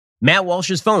Matt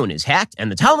Walsh's phone is hacked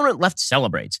and the tolerant left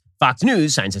celebrates. Fox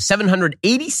News signs a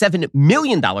 $787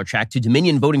 million check to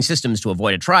Dominion Voting Systems to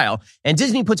avoid a trial. And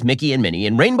Disney puts Mickey and Minnie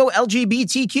in rainbow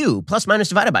LGBTQ plus minus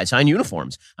divided by sign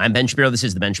uniforms. I'm Ben Shapiro. This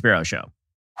is The Ben Shapiro Show.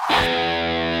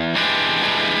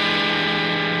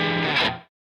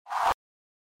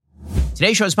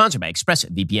 Today's show is sponsored by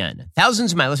ExpressVPN.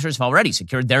 Thousands of my listeners have already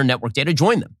secured their network data.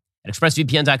 Join them at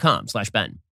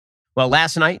expressvpn.com/Ben. Well,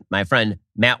 last night, my friend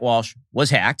Matt Walsh was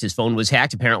hacked. His phone was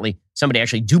hacked. Apparently, somebody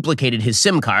actually duplicated his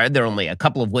SIM card. There are only a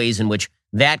couple of ways in which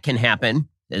that can happen,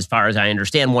 as far as I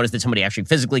understand. One is that somebody actually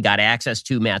physically got access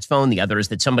to Matt's phone. The other is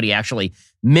that somebody actually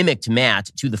mimicked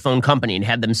Matt to the phone company and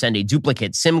had them send a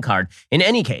duplicate SIM card. In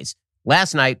any case,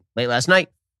 late last night,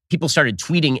 people started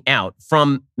tweeting out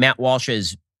from Matt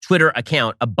Walsh's Twitter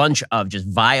account a bunch of just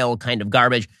vile kind of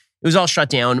garbage. It was all shut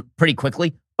down pretty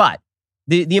quickly, but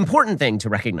the important thing to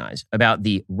recognize about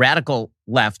the radical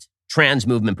left trans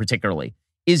movement particularly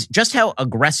is just how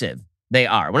aggressive they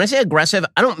are. When I say aggressive,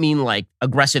 I don't mean like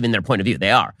aggressive in their point of view.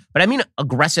 They are. But I mean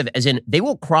aggressive as in they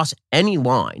will cross any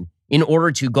line in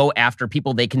order to go after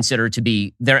people they consider to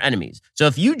be their enemies. So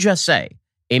if you just say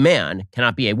a man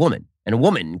cannot be a woman and a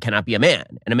woman cannot be a man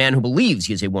and a man who believes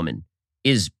he is a woman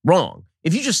is wrong.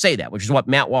 If you just say that, which is what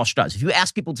Matt Walsh does, if you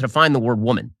ask people to define the word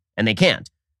woman and they can't,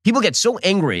 people get so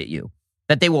angry at you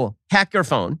that they will hack your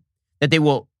phone, that they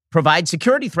will provide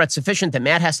security threats sufficient that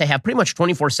Matt has to have pretty much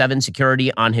 24/7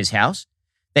 security on his house,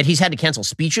 that he's had to cancel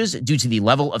speeches due to the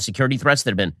level of security threats that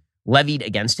have been levied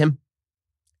against him.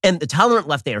 And the tolerant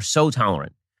left, they are so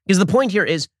tolerant. Because the point here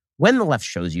is when the left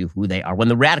shows you who they are, when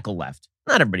the radical left,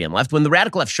 not everybody on the left, when the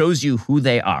radical left shows you who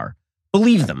they are,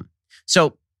 believe them.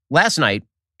 So last night,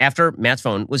 after Matt's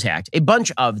phone was hacked, a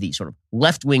bunch of the sort of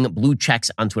left-wing blue checks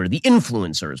on Twitter, the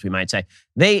influencers, we might say,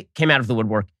 they came out of the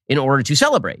woodwork in order to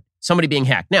celebrate somebody being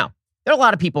hacked. Now, there are a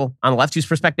lot of people on the left whose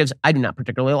perspectives I do not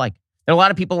particularly like. There are a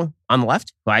lot of people on the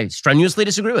left who I strenuously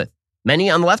disagree with. Many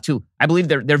on the left who I believe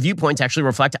their viewpoints actually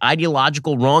reflect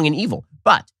ideological wrong and evil.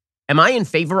 But am I in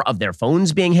favor of their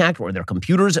phones being hacked or their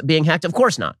computers being hacked? Of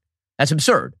course not. That's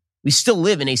absurd. We still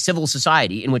live in a civil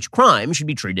society in which crime should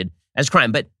be treated as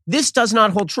crime. But this does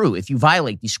not hold true if you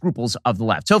violate the scruples of the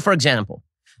left. So, for example,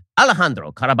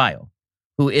 Alejandro Caraballo,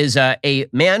 who is a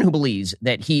man who believes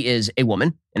that he is a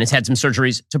woman and has had some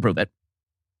surgeries to prove it,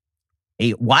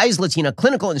 a wise Latina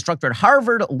clinical instructor at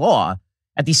Harvard Law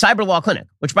at the Cyber Law Clinic,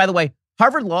 which, by the way,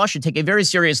 Harvard Law should take a very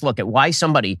serious look at why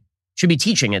somebody should be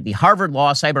teaching at the Harvard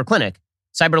Law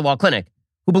Cyber Law Clinic,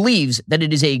 who believes that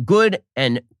it is a good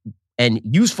and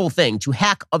useful thing to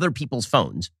hack other people's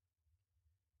phones.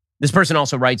 This person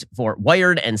also writes for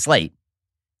Wired and Slate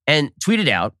and tweeted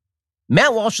out,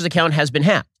 Matt Walsh's account has been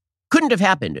hacked. Couldn't have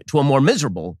happened to a more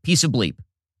miserable piece of bleep.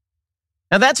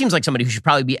 Now that seems like somebody who should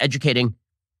probably be educating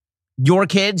your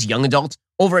kids, young adults,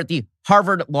 over at the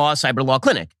Harvard Law Cyber Law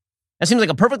Clinic. That seems like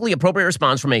a perfectly appropriate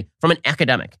response from an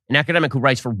academic who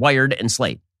writes for Wired and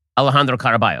Slate, Alejandro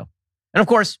Caraballo. And of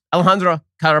course, Alejandro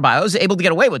Caraballo is able to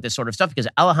get away with this sort of stuff because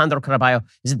Alejandro Caraballo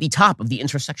is at the top of the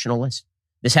intersectional list.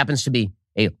 This happens to be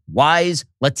a wise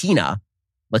Latino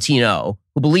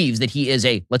who believes that he is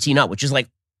a Latino, which is like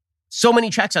so many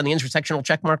checks on the intersectional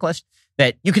checkmark list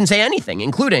that you can say anything,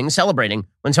 including celebrating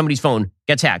when somebody's phone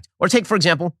gets hacked. Or take, for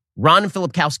example, Ron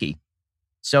Filipkowski.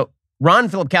 So Ron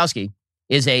Filipkowski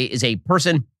is a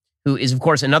person who is, of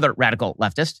course, another radical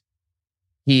leftist.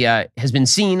 He has been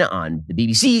seen on the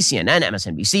BBC, CNN,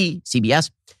 MSNBC,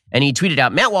 CBS, and he tweeted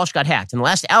out, Matt Walsh got hacked, and the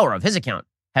last hour of his account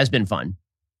has been fun.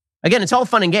 Again, it's all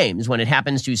fun and games when it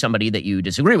happens to somebody that you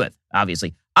disagree with,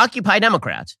 obviously. Occupy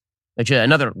Democrats, which is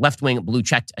another left-wing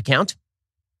blue-checked account,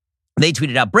 they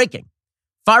tweeted out, breaking.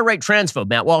 Far-right transphobe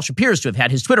Matt Walsh appears to have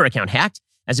had his Twitter account hacked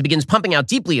as it begins pumping out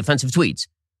deeply offensive tweets.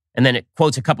 And then it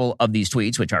quotes a couple of these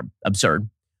tweets, which are absurd.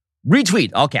 Retweet,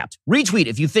 all caps. Retweet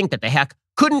if you think that the hack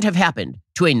couldn't have happened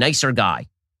to a nicer guy.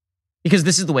 Because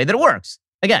this is the way that it works.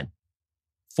 Again,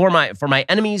 for my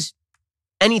enemies,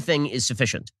 anything is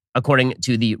sufficient, according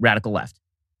to the radical left.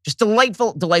 Just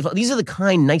delightful. These are the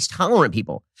kind, nice, tolerant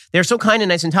people. They're so kind and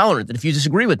nice and tolerant that if you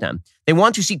disagree with them, they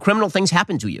want to see criminal things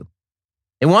happen to you.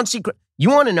 They want to see... You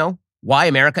want to know why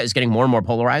America is getting more and more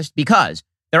polarized? Because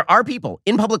there are people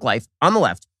in public life on the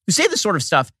left who say this sort of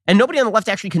stuff, and nobody on the left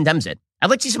actually condemns it. I'd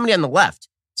like to see somebody on the left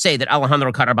say that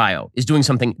Alejandro Caraballo is doing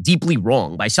something deeply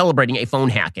wrong by celebrating a phone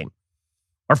hacking.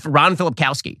 Or for Ron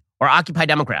Filipkowski, or Occupy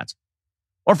Democrats.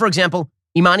 Or, for example,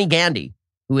 Imani Gandhi,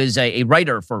 who is a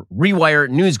writer for Rewire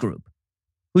News Group,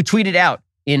 who tweeted out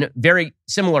in very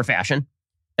similar fashion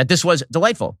that this was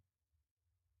delightful.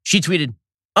 She tweeted,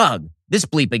 ugh, this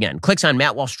bleep again. Clicks on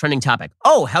Matt Walsh trending topic.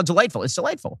 Oh, how delightful. It's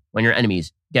delightful when your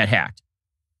enemies get hacked.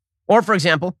 Or, for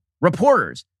example,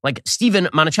 reporters like Stephen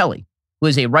Monticelli, who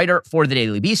is a writer for the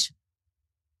Daily Beast.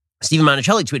 Stephen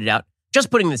Monticelli tweeted out, just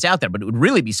putting this out there, but it would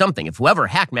really be something if whoever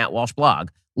hacked Matt Walsh blog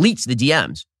leaks the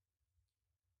DMs.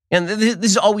 And this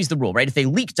is always the rule, right? If they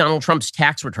leak Donald Trump's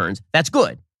tax returns, that's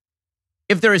good.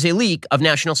 If there is a leak of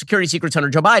national security secrets under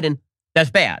Joe Biden, that's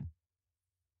bad.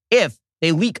 If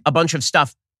they leak a bunch of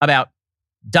stuff about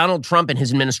Donald Trump and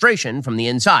his administration from the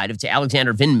inside to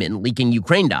Alexander Vindman leaking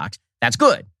Ukraine docs, that's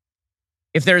good.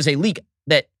 If there is a leak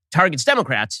that targets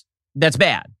Democrats, that's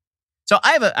bad. So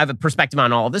I have a perspective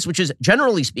on all of this, which is,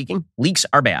 generally speaking, leaks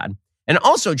are bad. And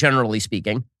also, generally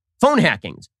speaking, phone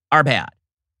hackings are bad.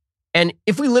 And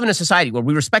if we live in a society where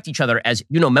we respect each other as,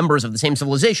 members of the same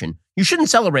civilization, you shouldn't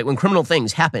celebrate when criminal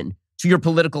things happen to your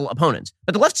political opponents.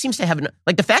 But the left seems to have,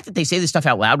 the fact that they say this stuff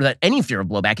out loud without any fear of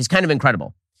blowback is kind of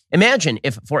incredible. Imagine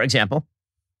if, for example,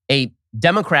 a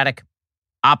Democratic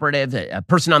operative, a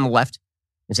person on the left,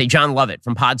 and say John Lovett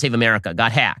from Pod Save America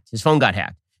got hacked. His phone got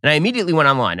hacked. And I immediately went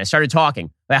online. I started talking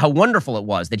about how wonderful it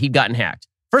was that he'd gotten hacked.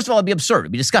 First of all, it'd be absurd.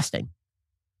 It'd be disgusting.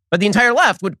 But the entire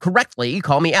left would correctly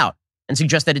call me out and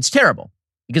suggest that it's terrible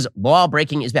because law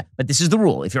breaking is bad. But this is the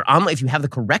rule. If you have the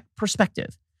correct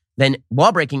perspective, then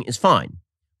law breaking is fine.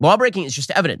 Law breaking is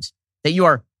just evidence that you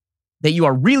are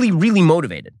really, really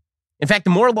motivated. In fact,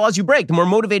 the more laws you break, the more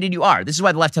motivated you are. This is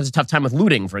why the left has a tough time with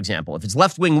looting, for example. If it's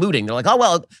left-wing looting, they're like, oh,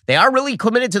 well, they are really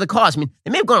committed to the cause. I mean,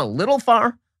 they may have gone a little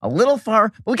far, but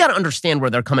we got to understand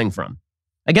where they're coming from.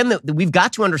 Again, we've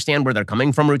got to understand where they're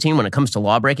coming from routine when it comes to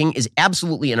law breaking is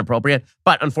absolutely inappropriate.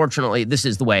 But unfortunately, this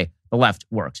is the way the left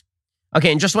works.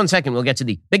 Okay, in just 1 second, we'll get to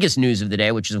the biggest news of the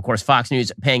day, which is, of course, Fox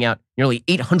News paying out nearly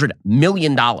 $800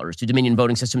 million to Dominion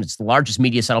Voting Systems. It's the largest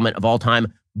media settlement of all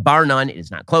time, bar none. It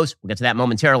is not close. We'll get to that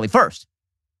momentarily. First,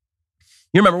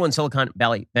 you remember when Silicon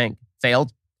Valley Bank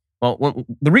failed? Well,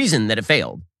 the reason that it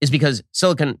failed is because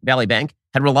Silicon Valley Bank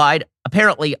had relied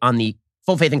apparently on the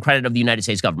full faith and credit of the United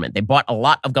States government. They bought a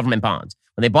lot of government bonds.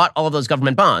 When they bought all of those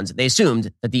government bonds, they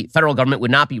assumed that the federal government would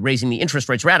not be raising the interest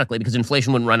rates radically because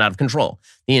inflation wouldn't run out of control.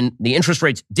 The interest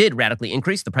rates did radically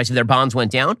increase. The price of their bonds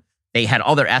went down. They had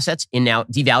all their assets in now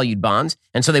devalued bonds,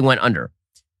 and so they went under.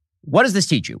 What does this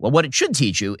teach you? Well, what it should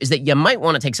teach you is that you might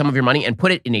want to take some of your money and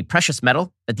put it in a precious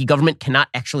metal that the government cannot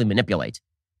actually manipulate.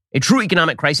 A true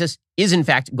economic crisis is, in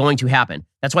fact, going to happen.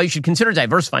 That's why you should consider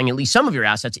diversifying at least some of your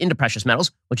assets into precious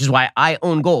metals, which is why I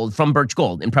own gold from Birch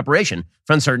Gold in preparation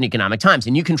for uncertain economic times,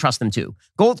 and you can trust them too.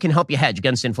 Gold can help you hedge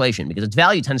against inflation because its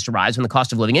value tends to rise when the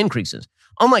cost of living increases.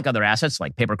 Unlike other assets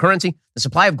like paper currency, the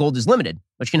supply of gold is limited,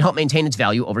 which can help maintain its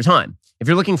value over time. If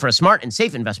you're looking for a smart and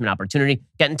safe investment opportunity,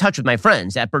 get in touch with my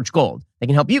friends at Birch Gold. They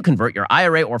can help you convert your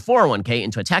IRA or 401k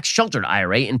into a tax-sheltered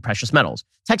IRA in precious metals.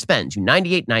 Text BEN to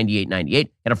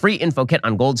 989898. Get a free info kit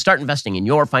on gold. Start investing in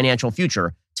your financial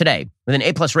future today. With an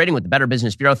A+ rating with the Better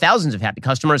Business Bureau, thousands of happy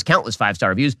customers, countless 5-star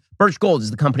reviews, Birch Gold is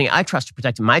the company I trust to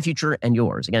protect my future and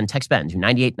yours. Again, text BEN to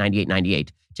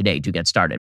 989898 today to get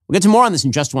started. We'll get to more on this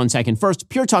in just 1 second. First,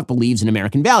 Pure Talk believes in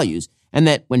American values, and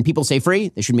that when people say free,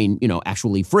 they should mean,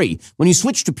 actually free. When you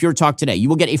switch to Pure Talk today, you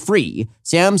will get a free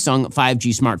Samsung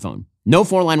 5G smartphone. No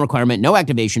 4-line requirement, no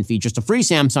activation fee, just a free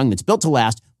Samsung that's built to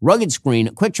last, rugged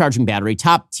screen, quick charging battery,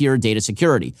 top-tier data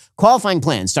security. Qualifying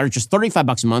plans start at just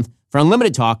 $35 a month for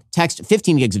unlimited talk, text,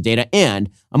 15 gigs of data, and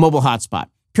a mobile hotspot.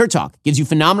 Pure Talk gives you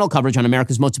phenomenal coverage on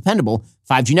America's most dependable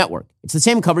 5G network. It's the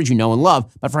same coverage you know and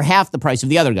love, but for half the price of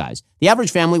the other guys. The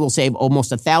average family will save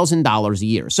almost $1,000 a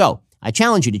year. So I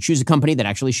challenge you to choose a company that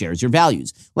actually shares your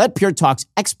values. Let Pure Talk's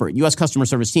expert U.S. customer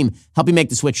service team help you make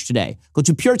the switch today. Go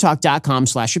to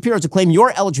puretalk.com/Shapiro to claim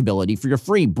your eligibility for your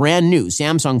free brand new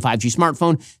Samsung 5G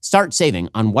smartphone. Start saving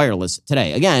on wireless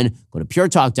today. Again, go to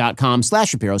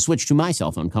puretalk.com/Shapiro. Switch to my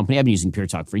cell phone company. I've been using Pure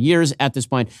Talk for years at this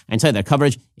point. I can tell you that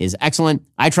coverage is excellent.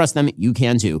 I trust them. You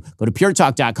can too. Go to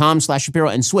puretalk.com/Shapiro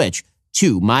and switch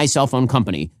to my cell phone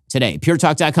company today.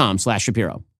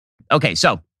 puretalk.com/Shapiro. Okay,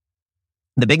 so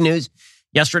the big news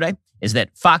yesterday is that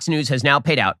Fox News has now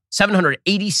paid out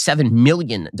 $787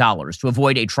 million to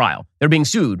avoid a trial. They're being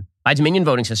sued by Dominion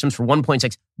Voting Systems for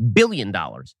 $1.6 billion.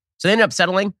 So they ended up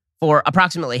settling for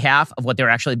approximately half of what they're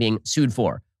actually being sued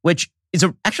for, which is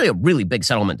actually a really big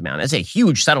settlement amount. That's a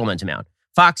huge settlement amount.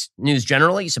 Fox News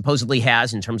generally supposedly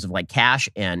has, in terms of like cash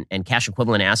and cash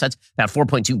equivalent assets, about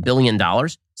 $4.2 billion.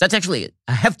 So that's actually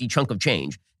a hefty chunk of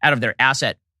change out of their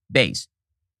asset base.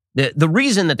 The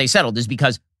reason that they settled is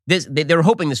because they were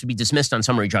hoping this would be dismissed on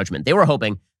summary judgment. They were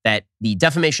hoping that the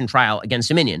defamation trial against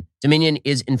Dominion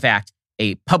is in fact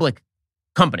a public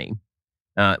company.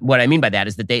 What I mean by that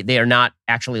is that they are not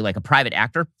actually like a private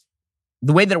actor.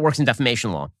 The way that it works in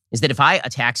defamation law is that if I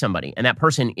attack somebody and that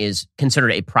person is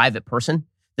considered a private person,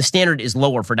 the standard is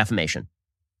lower for defamation.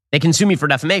 They can sue me for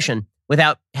defamation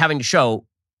without having to show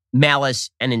malice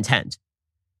and intent.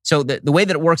 So the way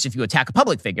that it works if you attack a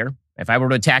public figure, if I were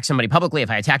to attack somebody publicly, if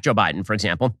I attack Joe Biden, for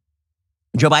example,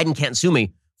 Joe Biden can't sue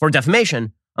me for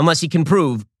defamation unless he can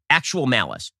prove actual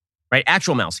malice, right?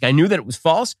 Actual malice. Like I knew that it was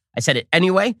false. I said it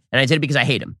anyway, and I did it because I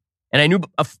hate him. And I knew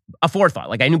a forethought,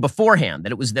 like I knew beforehand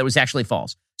that it was actually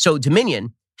false. So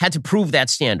Dominion had to prove that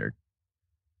standard.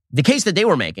 The case that they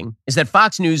were making is that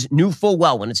Fox News knew full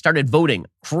well when it started voting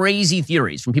crazy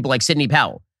theories from people like Sidney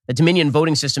Powell that Dominion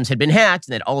voting systems had been hacked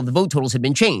and that all of the vote totals had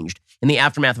been changed in the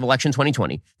aftermath of election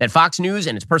 2020, that Fox News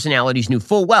and its personalities knew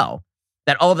full well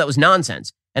that all of that was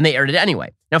nonsense, and they aired it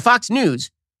anyway. Now, Fox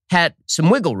News had some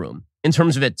wiggle room in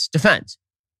terms of its defense,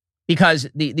 because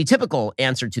the typical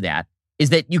answer to that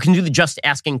is that you can do the just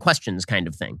asking questions kind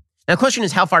of thing. Now, the question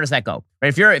is, how far does that go? Right?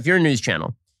 If you're a news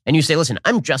channel and you say, listen,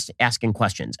 I'm just asking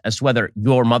questions as to whether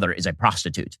your mother is a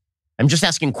prostitute. I'm just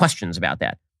asking questions about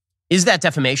that. Is that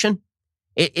defamation?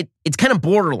 It's kind of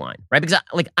borderline, right? Because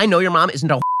I know your mom isn't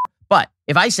a whore, but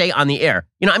if I say on the air,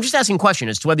 I'm just asking a question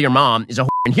as to whether your mom is a whore,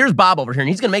 and here's Bob over here, and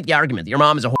he's going to make the argument that your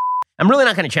mom is a whore. I'm really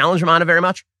not going to challenge him on it very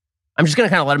much. I'm just going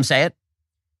to kind of let him say it.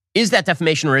 Is that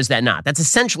defamation or is that not? That's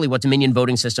essentially what Dominion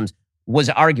Voting Systems was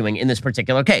arguing in this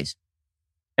particular case.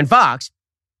 And Fox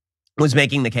was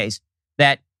making the case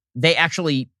that they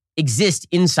actually exist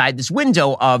inside this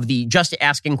window of the just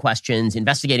asking questions,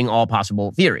 investigating all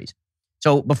possible theories.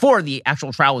 So before the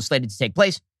actual trial was slated to take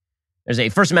place, there's a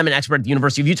First Amendment expert at the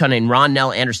University of Utah named Ron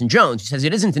Nell Anderson-Jones who says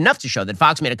it isn't enough to show that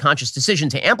Fox made a conscious decision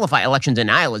to amplify election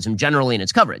denialism generally in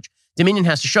its coverage. Dominion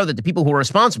has to show that the people who were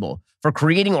responsible for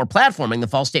creating or platforming the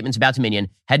false statements about Dominion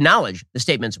had knowledge the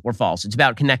statements were false. It's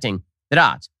about connecting the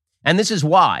dots. And this is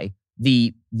why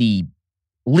the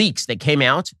leaks that came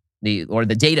out, the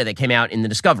data that came out in the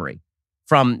discovery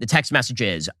from the text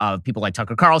messages of people like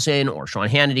Tucker Carlson or Sean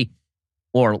Hannity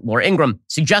or Laura Ingraham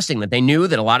suggesting that they knew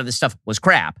that a lot of this stuff was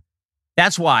crap.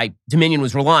 That's why Dominion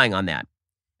was relying on that.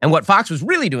 And what Fox was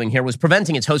really doing here was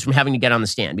preventing its host from having to get on the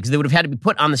stand, because they would have had to be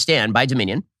put on the stand by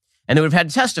Dominion, and they would have had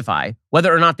to testify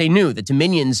whether or not they knew that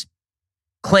Dominion's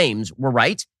claims were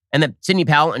right and that Sidney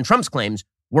Powell and Trump's claims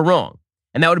were wrong.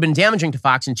 And that would have been damaging to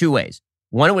Fox in two ways.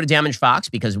 One, it would have damaged Fox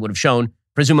because it would have shown,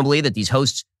 presumably, that these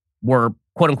hosts were,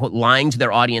 quote unquote, lying to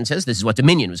their audiences. This is what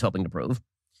Dominion was hoping to prove.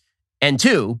 And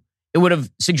two, it would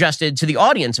have suggested to the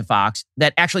audience of Fox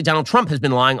that actually Donald Trump has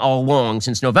been lying all along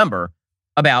since November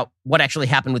about what actually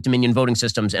happened with Dominion voting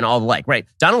systems and all the like, right?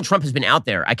 Donald Trump has been out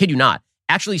there, I kid you not,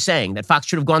 actually saying that Fox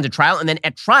should have gone to trial and then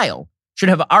at trial should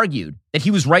have argued that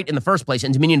he was right in the first place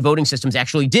and Dominion voting systems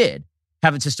actually did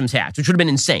have its systems hacked, which would have been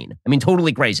insane. I mean,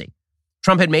 totally crazy.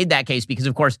 Trump had made that case because,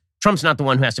 of course, Trump's not the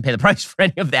one who has to pay the price for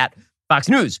any of that. Fox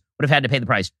News would have had to pay the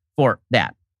price for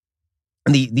that.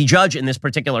 And the judge in this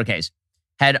particular case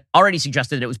had already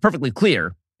suggested that it was perfectly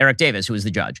clear, Eric Davis, who was the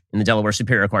judge in the Delaware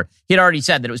Superior Court, he had already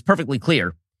said that it was perfectly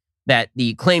clear that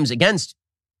the claims against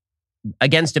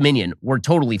Dominion were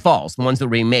totally false, the ones that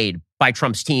were being made by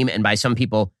Trump's team and by some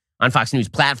people on Fox News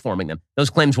platforming them. Those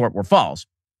claims were false.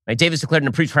 Right? Davis declared in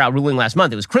a pretrial ruling last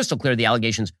month it was crystal clear the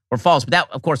allegations were false, but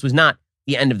that, of course, was not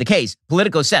the end of the case.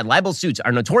 Politico said libel suits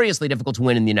are notoriously difficult to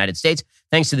win in the United States,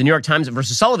 thanks to the New York Times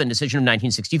versus Sullivan decision of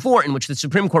 1964, in which the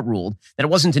Supreme Court ruled that it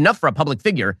wasn't enough for a public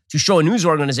figure to show a news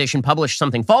organization published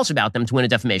something false about them to win a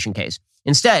defamation case.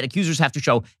 Instead, accusers have to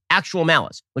show actual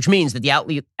malice, which means that the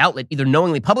outlet either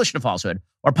knowingly published a falsehood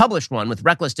or published one with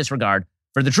reckless disregard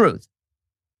for the truth.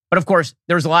 But of course,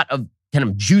 there was a lot of kind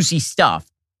of juicy stuff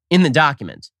in the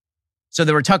document. So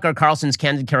there were Tucker Carlson's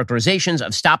candid characterizations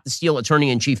of Stop the Steal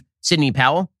attorney-in-chief Sidney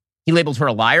Powell. He labeled her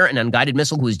a liar, an unguided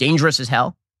missile who is dangerous as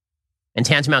hell and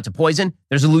tantamount to poison.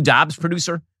 There's a Lou Dobbs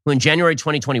producer who in January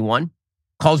 2021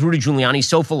 calls Rudy Giuliani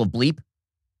so full of bleep.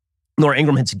 Laura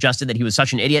Ingraham had suggested that he was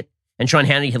such an idiot, and Sean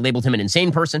Hannity had labeled him an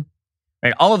insane person.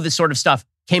 Right? All of this sort of stuff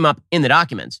came up in the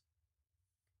documents.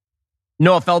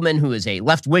 Noah Feldman, who is a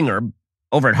left-winger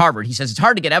over at Harvard, he says it's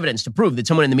hard to get evidence to prove that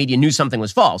someone in the media knew something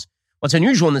was false. What's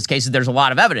unusual in this case is there's a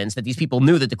lot of evidence that these people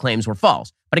knew that the claims were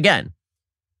false. But again,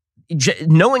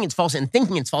 knowing it's false and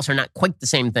thinking it's false are not quite the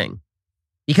same thing.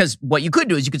 Because what you could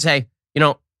do is you could say,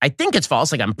 I think it's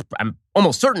false, like I'm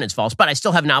almost certain it's false, but I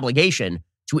still have an obligation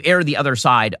to air the other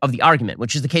side of the argument,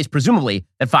 which is the case, presumably,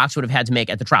 that Fox would have had to make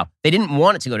at the trial. They didn't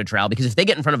want it to go to trial because if they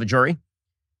get in front of a jury,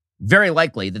 very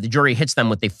likely that the jury hits them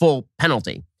with a full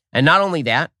penalty. And not only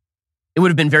that, it would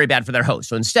have been very bad for their host.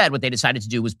 So instead, what they decided to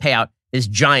do was pay out this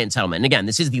giant settlement. And again,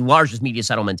 this is the largest media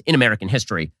settlement in American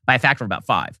history by a factor of about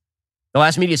 5. The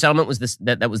last media settlement was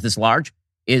that was this large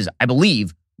is, I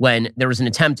believe, when there was an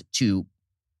attempt to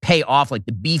pay off like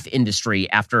the beef industry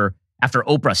after after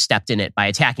Oprah stepped in it by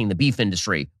attacking the beef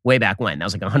industry way back when. That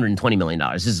was like $120 million.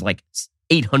 This is like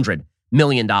 $800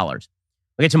 million. We'll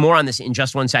get to more on this in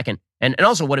just one second. And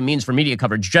also what it means for media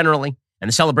coverage generally and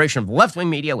the celebration of the left-wing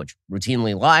media, which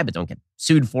routinely lie but don't get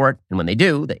sued for it. And when they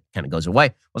do, that kind of goes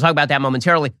away. We'll talk about that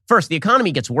momentarily. First, the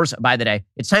economy gets worse by the day.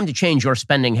 It's time to change your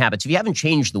spending habits. If you haven't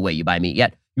changed the way you buy meat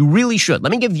yet, you really should.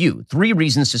 Let me give you 3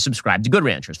 reasons to subscribe to Good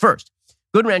Ranchers. First,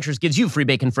 Good Ranchers gives you free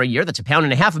bacon for a year. That's a pound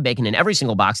and a half of bacon in every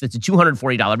single box. That's a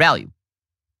 $240 value.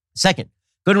 Second,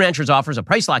 Good Ranchers offers a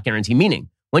price lock guarantee, meaning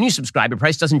when you subscribe, your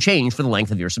price doesn't change for the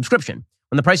length of your subscription.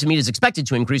 When the price of meat is expected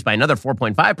to increase by another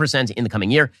 4.5% in the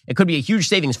coming year, it could be a huge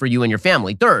savings for you and your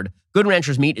family. Third, Good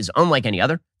Ranchers meat is unlike any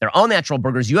other. Their all-natural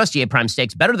burgers, USDA prime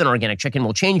steaks, better than organic chicken,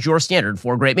 will change your standard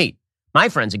for great meat. My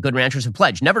friends at Good Ranchers have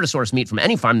pledged never to source meat from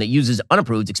any farm that uses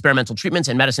unapproved experimental treatments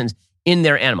and medicines in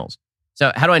their animals.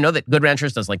 So how do I know that Good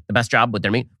Ranchers does like the best job with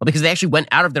their meat? Well, because they actually went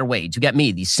out of their way to get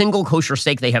me the single kosher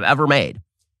steak they have ever made.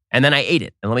 And then I ate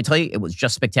it. And let me tell you, it was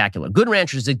just spectacular. Good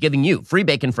Ranchers is giving you free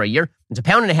bacon for a year. It's a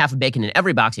pound and a half of bacon in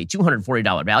every box, a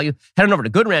 $240 value. Head on over to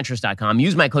goodranchers.com.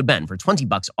 Use my code BEN for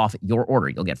 $20 off your order.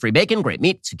 You'll get free bacon, great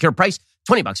meat, secure price,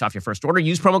 $20 off your first order.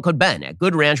 Use promo code BEN at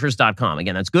goodranchers.com.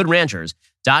 Again, that's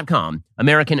goodranchers.com.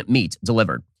 American meat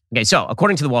delivered. Okay, so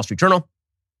according to the Wall Street Journal,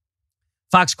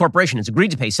 Fox Corporation has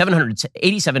agreed to pay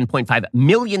 $787.5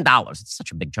 million. It's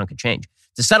such a big chunk of change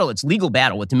to settle its legal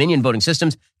battle with Dominion Voting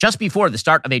Systems just before the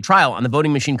start of a trial on the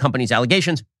voting machine company's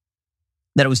allegations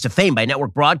that it was defamed by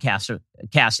network broadcast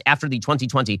after the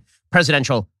 2020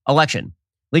 presidential election.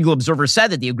 Legal observers said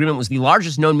that the agreement was the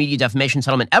largest known media defamation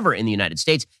settlement ever in the United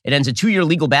States. It ends a 2-year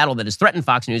legal battle that has threatened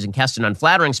Fox News and cast an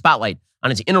unflattering spotlight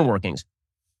on its inner workings.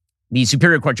 The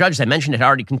Superior Court judge, as I mentioned, had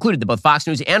already concluded that both Fox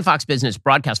News and Fox Business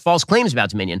broadcast false claims about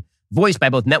Dominion, voiced by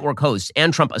both network hosts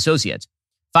and Trump associates.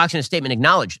 Fox, in a statement,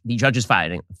 acknowledged the judge's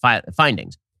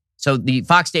findings. So the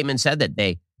Fox statement said that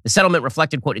the settlement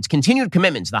reflected, quote, its continued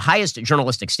commitment to the highest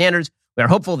journalistic standards. We are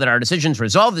hopeful that our decision to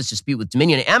resolve this dispute with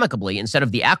Dominion amicably instead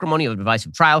of the acrimony of a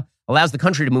divisive trial allows the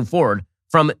country to move forward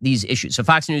from these issues. So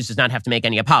Fox News does not have to make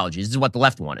any apologies. This is what the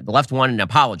left wanted. The left wanted an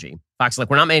apology. Fox is like,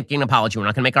 we're not making an apology. We're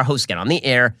not going to make our hosts get on the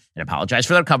air and apologize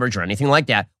for their coverage or anything like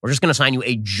that. We're just going to sign you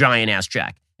a giant-ass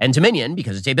check. And Dominion,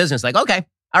 because it's a business, like, okay,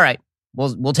 all right,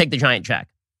 we'll take the giant check.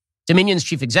 Dominion's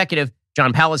chief executive,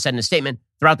 John Powell, said in a statement,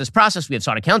 throughout this process, we have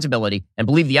sought accountability and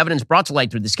believe the evidence brought to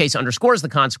light through this case underscores the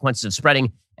consequences of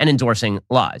spreading and endorsing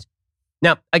lies.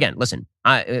 Now, again, listen,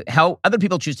 how other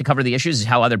people choose to cover the issues is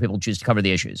how other people choose to cover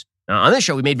the issues. On this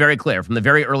show, we made very clear from the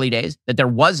very early days that there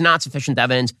was not sufficient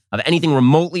evidence of anything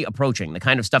remotely approaching the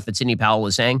kind of stuff that Sidney Powell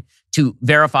was saying to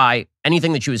verify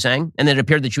anything that she was saying, and that it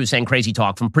appeared that she was saying crazy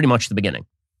talk from pretty much the beginning.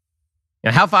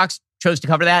 Now, how Fox chose to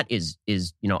cover that is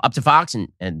up to Fox,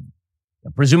 and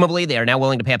presumably they are now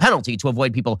willing to pay a penalty to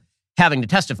avoid people having to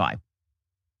testify.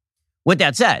 With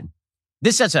that said,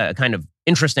 this sets a kind of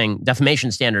interesting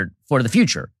defamation standard for the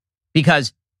future,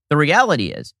 because the reality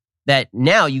is that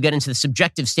now you get into the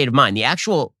subjective state of mind. The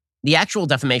actual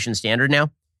defamation standard now,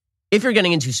 if you're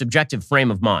getting into subjective frame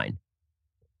of mind,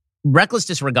 reckless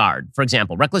disregard, for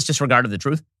example, reckless disregard of the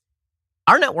truth,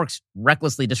 our networks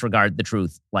recklessly disregard the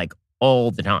truth like all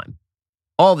the time.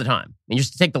 All the time. I mean,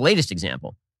 just to take the latest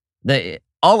example,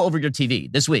 all over your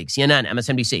TV this week, CNN,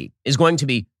 MSNBC, is going to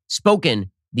be spoken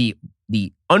the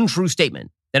untrue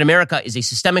statement that America is a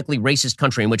systemically racist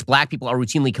country in which black people are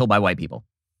routinely killed by white people.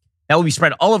 That will be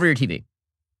spread all over your TV.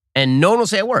 And no one will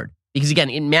say a word because, again,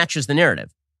 it matches the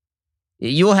narrative.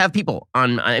 You will have people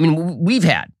we've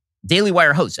had Daily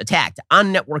Wire hosts attacked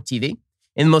on network TV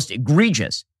in the most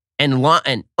egregious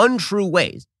and untrue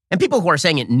ways. And people who are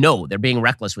saying it know they're being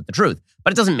reckless with the truth.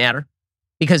 But it doesn't matter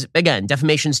because, again,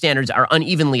 defamation standards are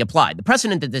unevenly applied. The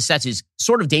precedent that this sets is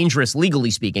sort of dangerous,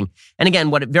 legally speaking. And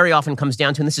again, what it very often comes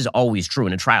down to, and this is always true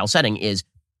in a trial setting, is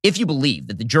if you believe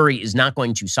that the jury is not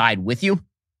going to side with you,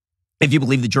 if you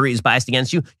believe the jury is biased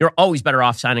against you, you're always better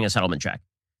off signing a settlement check.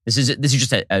 This is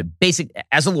just a basic,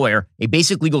 as a lawyer, a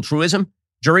basic legal truism.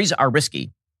 Juries are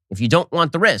risky. If you don't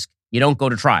want the risk, you don't go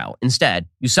to trial. Instead,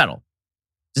 you settle.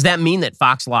 Does that mean that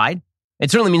Fox lied? It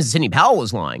certainly means that Sidney Powell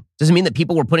was lying. Does it mean that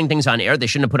people were putting things on air they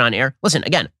shouldn't have put on air? Listen,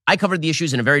 again, I covered the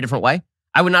issues in a very different way.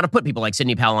 I would not have put people like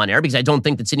Sidney Powell on air because I don't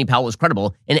think that Sidney Powell was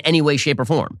credible in any way, shape, or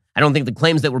form. I don't think the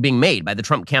claims that were being made by the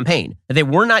Trump campaign, that they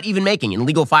were not even making in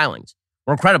legal filings,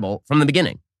 were credible from the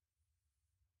beginning.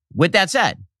 With that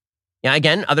said,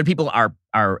 again, other people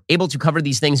are able to cover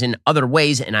these things in other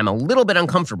ways, and I'm a little bit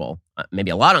uncomfortable, maybe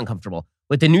a lot uncomfortable,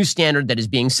 with the new standard that is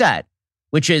being set,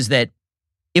 which is that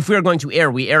if we are going to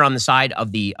err, we err on the side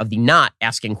of the not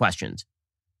asking questions.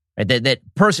 Right?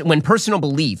 When personal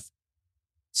belief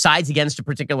sides against a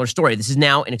particular story. This is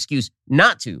now an excuse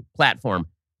not to platform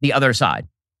the other side.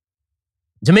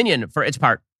 Dominion, for its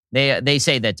part, they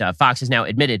say that Fox has now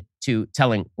admitted to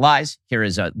telling lies. Here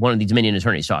is one of the Dominion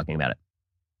attorneys talking about it.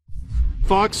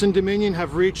 Fox and Dominion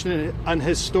have reached an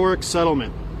historic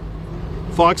settlement.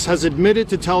 Fox has admitted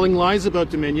to telling lies about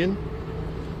Dominion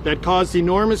that caused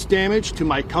enormous damage to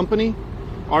my company,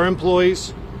 our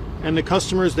employees, and the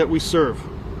customers that we serve.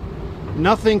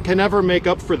 Nothing can ever make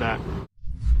up for that.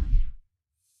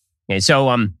 Okay,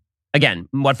 so again,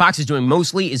 what Fox is doing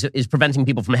mostly is preventing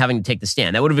people from having to take the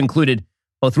stand. That would have included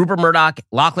both Rupert Murdoch,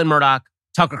 Lachlan Murdoch,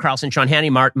 Tucker Carlson, Sean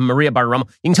Hannity, Maria Bartiromo.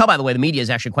 You can tell, by the way, the media is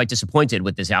actually quite disappointed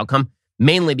with this outcome,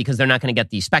 mainly because they're not going to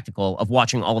get the spectacle of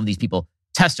watching all of these people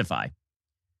testify.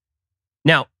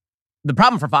 Now, the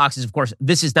problem for Fox is, of course,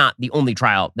 this is not the only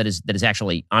trial that is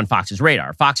actually on Fox's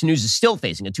radar. Fox News is still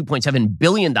facing a $2.7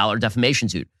 billion defamation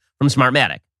suit from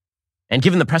Smartmatic. And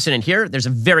given the precedent here, there's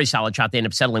a very solid shot they end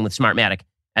up settling with Smartmatic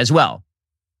as well.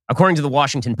 According to the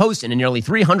Washington Post, in a nearly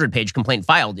 300-page complaint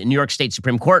filed in New York State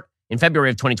Supreme Court in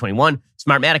February of 2021,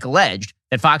 Smartmatic alleged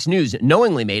that Fox News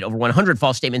knowingly made over 100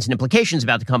 false statements and implications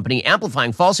about the company,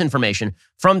 amplifying false information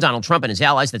from Donald Trump and his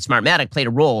allies, that Smartmatic played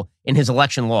a role in his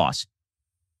election loss.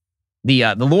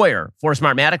 The lawyer for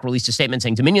Smartmatic released a statement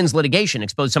saying Dominion's litigation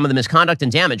exposed some of the misconduct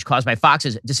and damage caused by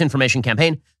Fox's disinformation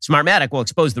campaign. Smartmatic will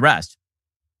expose the rest.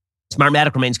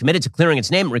 Smartmatic remains committed to clearing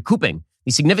its name, recouping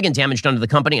the significant damage done to the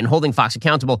company, and holding Fox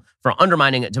accountable for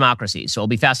undermining democracy. So it'll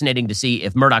be fascinating to see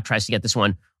if Murdoch tries to get this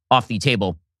one off the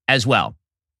table as well.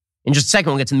 In just a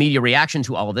second, we'll get some media reaction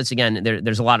to all of this. Again,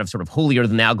 there's a lot of sort of holier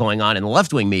than thou going on in the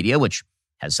left-wing media, which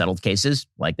has settled cases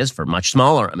like this for much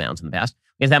smaller amounts in the past.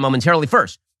 We'll get that momentarily.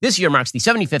 First, this year marks the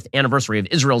 75th anniversary of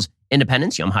Israel's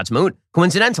independence, Yom Ha'atzmaut.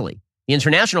 Coincidentally, the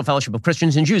International Fellowship of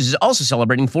Christians and Jews is also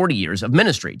celebrating 40 years of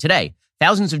ministry. Today,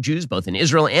 thousands of Jews, both in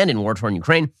Israel and in war-torn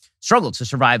Ukraine, struggle to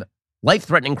survive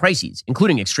life-threatening crises,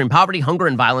 including extreme poverty, hunger,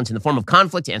 and violence in the form of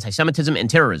conflict, anti-Semitism, and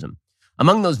terrorism.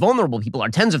 Among those vulnerable people are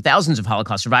tens of thousands of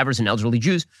Holocaust survivors and elderly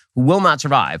Jews who will not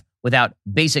survive without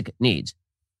basic needs.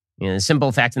 The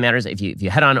simple fact of the matter is, if you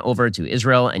head on over to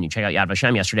Israel and you check out Yad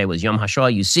Vashem, yesterday was Yom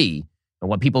HaShoah, you see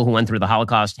what people who went through the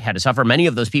Holocaust had to suffer. Many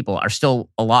of those people are still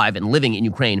alive and living in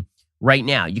Ukraine right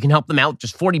now. You can help them out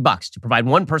just $40 to provide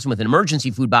one person with an emergency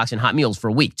food box and hot meals for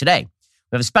a week. Today,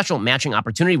 we have a special matching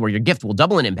opportunity where your gift will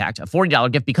double in impact. A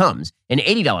 $40 gift becomes an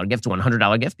 $80 gift. A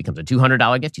 $100 gift becomes a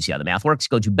 $200 gift. You see how the math works?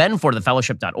 Go to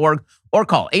benforthefellowship.org or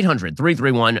call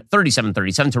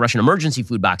 800-331-3737 to rush an emergency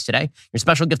food box today. Your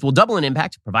special gift will double in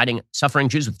impact, providing suffering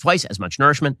Jews with twice as much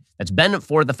nourishment. That's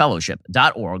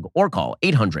benforthefellowship.org or call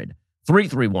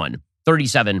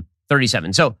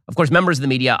 800-331-3737. So, of course, members of the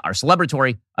media are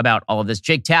celebratory about all of this.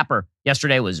 Jake Tapper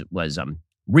yesterday was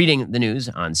reading the news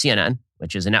on CNN,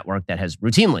 which is a network that has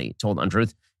routinely told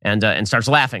untruth, and starts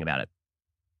laughing about it.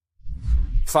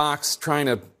 Fox trying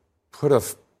to put a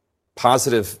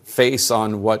positive face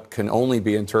on what can only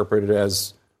be interpreted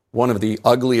as one of the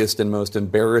ugliest and most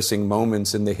embarrassing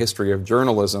moments in the history of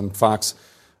journalism. Fox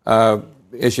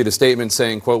issued a statement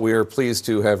saying, quote, "We are pleased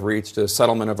to have reached a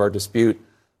settlement of our dispute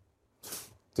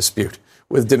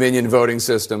with Dominion voting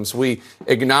systems. We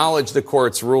acknowledge the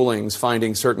court's rulings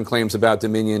finding certain claims about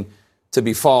Dominion to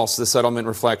be false. The settlement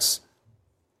reflects,"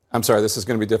 I'm sorry, this is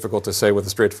going to be difficult to say with a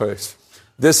straight face.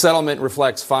 "This settlement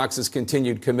reflects Fox's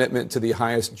continued commitment to the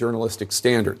highest journalistic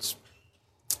standards.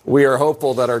 We are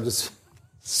hopeful that our..."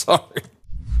 Sorry.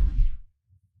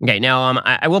 Okay, now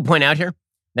I will point out here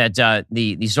that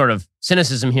the sort of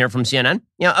cynicism here from CNN,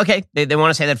 okay, they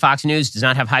want to say that Fox News does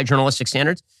not have high journalistic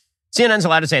standards. CNN's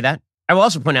allowed to say that. I will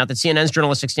also point out that CNN's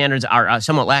journalistic standards are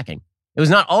somewhat lacking. It was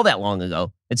not all that long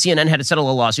ago that CNN had to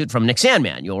settle a lawsuit from Nick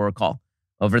Sandmann, you'll recall,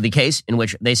 over the case in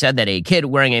which they said that a kid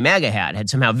wearing a MAGA hat had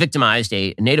somehow victimized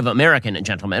a Native American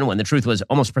gentleman, when the truth was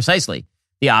almost precisely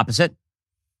the opposite.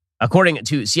 According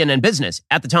to CNN Business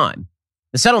at the time,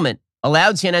 the settlement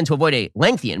allowed CNN to avoid a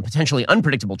lengthy and potentially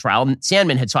unpredictable trial.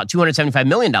 Sandmann had sought $275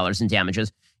 million in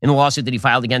damages in the lawsuit that he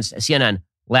filed against CNN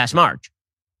last March.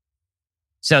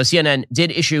 So CNN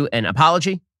did issue an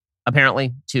apology,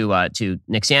 apparently, to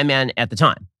Nick Sandmann at the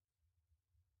time.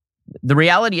 The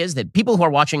reality is that people who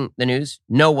are watching the news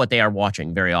know what they are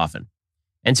watching very often.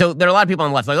 And so there are a lot of people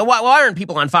on the left like, oh, why aren't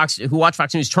people on Fox who watch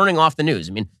Fox News turning off the news?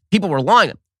 I mean, people were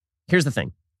lying. Here's the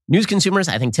thing. News consumers,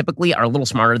 I think, typically are a little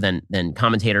smarter than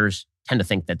commentators tend to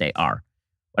think that they are.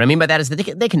 What I mean by that is that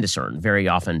they can discern very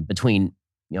often between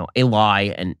a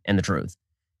lie and the truth.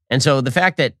 And so the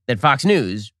fact that Fox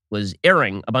News was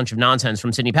airing a bunch of nonsense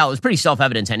from Sidney Powell, it was pretty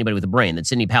self-evident to anybody with a brain that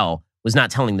Sidney Powell was not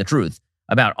telling the truth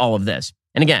about all of this.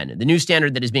 And again, the new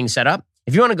standard that is being set up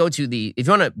If you want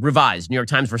to revise New York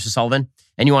Times versus Sullivan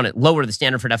and you want to lower the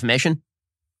standard for defamation,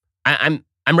 I'm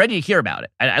ready to hear about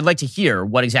it. I'd like to hear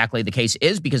what exactly the case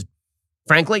is because,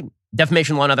 frankly,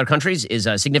 defamation law in other countries is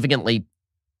significantly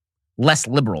less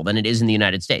liberal than it is in the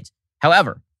United States.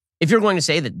 However, if you're going to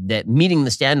say that meeting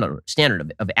the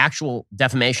standard of actual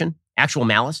defamation, actual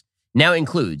malice, now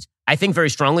includes, I think very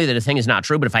strongly that a thing is not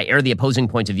true, but if I air the opposing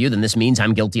point of view, then this means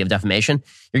I'm guilty of defamation,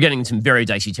 you're getting some very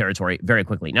dicey territory very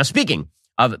quickly. Now, speaking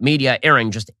of media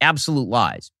airing just absolute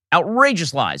lies,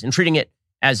 outrageous lies, and treating it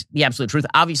as the absolute truth,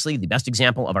 obviously the best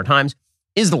example of our times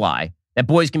is the lie that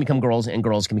boys can become girls and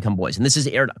girls can become boys. And this is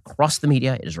aired across the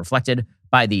media. It is reflected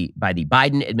by the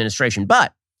Biden administration.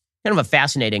 But kind of a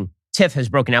fascinating tiff has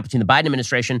broken out between the Biden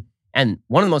administration and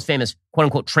one of the most famous, quote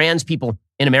unquote, trans people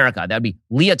in America. That would be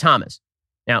Leah Thomas.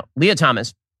 Now, Leah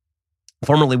Thomas,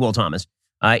 formerly Will Thomas,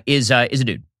 is a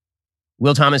dude.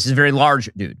 Will Thomas is a very large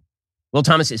dude. Will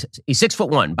Thomas is a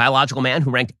 6'1" biological man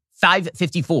who ranked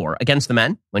 554 against the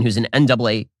men when he was an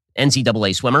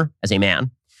NCAA swimmer as a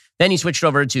man. Then he switched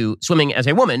over to swimming as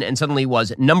a woman and suddenly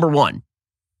was number 1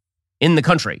 in the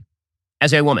country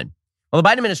as a woman. Well, the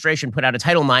Biden administration put out a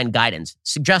Title IX guidance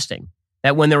suggesting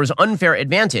that when there was unfair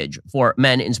advantage for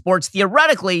men in sports,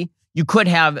 theoretically, you could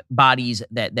have bodies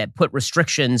that put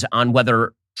restrictions on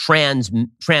whether trans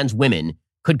women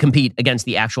could compete against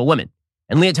the actual women.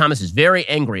 And Leah Thomas is very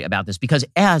angry about this because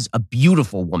as a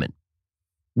beautiful woman,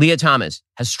 Leah Thomas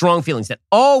has strong feelings that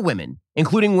all women,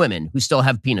 including women who still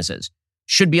have penises,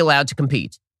 should be allowed to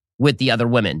compete with the other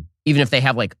women, even if they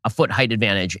have like a foot height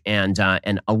advantage and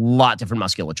a lot different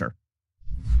musculature.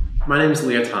 My name is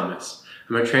Leah Thomas.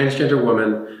 I'm a transgender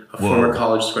woman, a former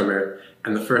college swimmer,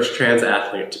 and the first trans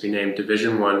athlete to be named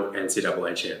Division I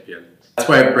NCAA champion. That's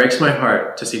why it breaks my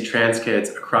heart to see trans kids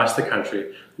across the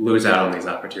country lose out on these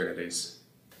opportunities.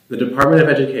 The Department of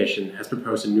Education has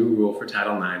proposed a new rule for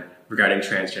Title IX regarding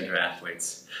transgender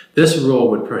athletes. This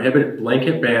rule would prohibit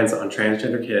blanket bans on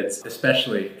transgender kids,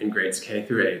 especially in grades K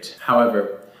through 8.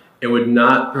 However, it would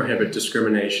not prohibit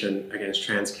discrimination against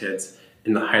trans kids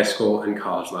in the high school and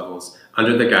college levels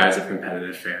under the guise of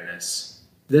competitive fairness.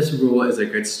 This rule is a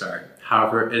good start.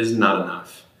 However, it is not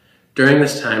enough. During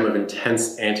this time of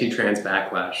intense anti-trans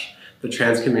backlash, the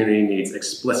trans community needs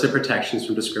explicit protections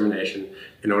from discrimination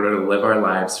in order to live our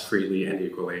lives freely and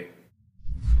equally.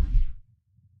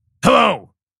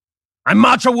 Hello, I'm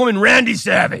Macho Woman Randy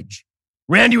Savage,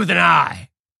 Randy with an I,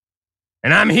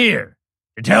 and I'm here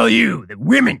to tell you that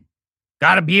women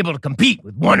gotta be able to compete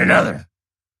with one another.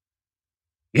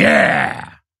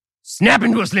 Yeah, snap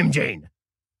into a Slim Jane.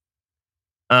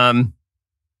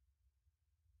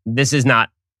 This is not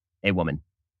a woman.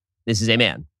 This is a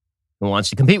man who wants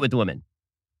to compete with the women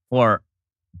for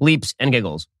bleeps and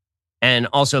giggles, and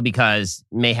also because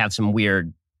may have some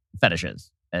weird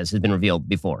fetishes, as has been revealed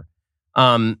before.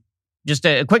 Just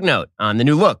a quick note on the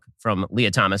new look from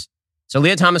Leah Thomas. So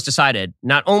Leah Thomas decided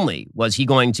not only was he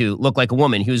going to look like a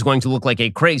woman, he was going to look like a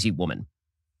crazy woman.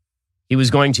 He was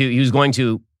going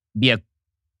to be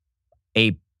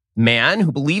a man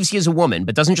who believes he is a woman,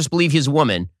 but doesn't just believe he is a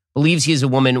woman, believes he is a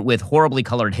woman with horribly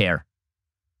colored hair.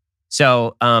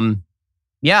 So,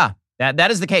 yeah, that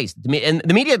is the case. And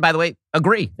the media, by the way,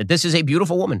 agree that this is a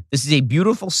beautiful woman. This is a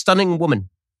beautiful, stunning woman.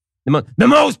 The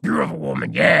most beautiful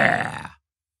woman. Yeah.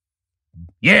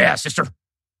 Yeah, sister.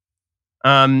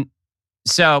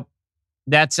 So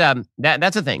that's a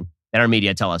thing that our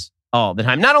media tell us all the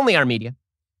time. Not only our media.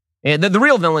 The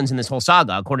real villains in this whole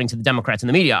saga, according to the Democrats and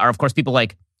the media, are, of course, people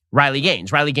like Riley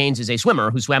Gaines. Riley Gaines is a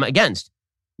swimmer who swam against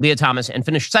Leah Thomas and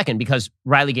finished second because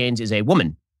Riley Gaines is a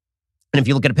woman. And if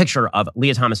you look at a picture of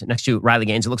Leah Thomas next to Riley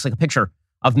Gaines, it looks like a picture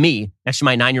of me next to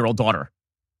my 9-year-old daughter.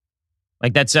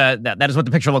 Like that is what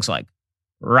the picture looks like.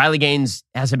 Riley Gaines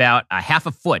has about a half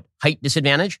a foot height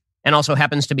disadvantage and also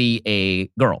happens to be a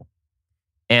girl.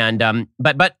 And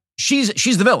but she's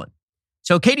the villain.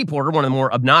 So Katie Porter, one of the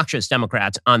more obnoxious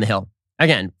Democrats on the Hill,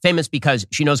 again, famous because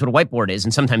she knows what a whiteboard is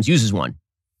and sometimes uses one.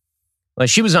 Well,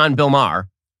 she was on Bill Maher,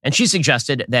 and she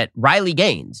suggested that Riley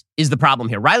Gaines is the problem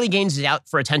here. Riley Gaines is out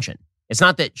for attention. It's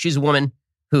not that she's a woman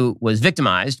who was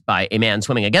victimized by a man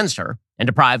swimming against her and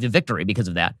deprived of victory because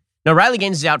of that. No, Riley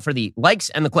Gaines is out for the likes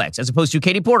and the clicks, as opposed to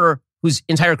Katie Porter, whose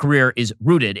entire career is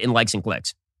rooted in likes and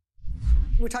clicks.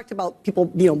 We talked about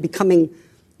people,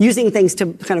 using things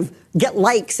to kind of get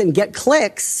likes and get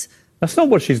clicks. That's not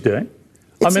what she's doing.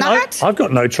 It's not? I've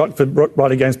got no truck for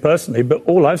Riley Gaines personally, but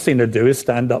all I've seen her do is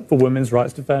stand up for women's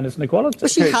rights to fairness and equality.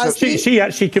 Well, she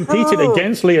actually competed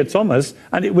against Leah Thomas,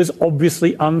 and it was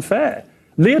obviously unfair.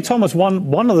 Leah Thomas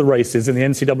won one of the races in the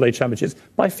NCAA championships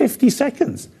by 50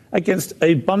 seconds against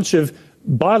a bunch of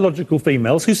biological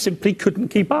females who simply couldn't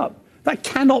keep up. That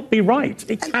cannot be right.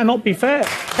 It cannot be fair.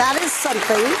 That is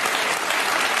something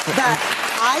that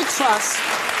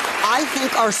I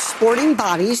think our sporting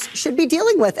bodies should be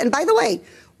dealing with. And by the way,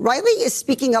 Riley is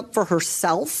speaking up for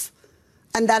herself,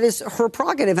 and that is her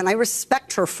prerogative, and I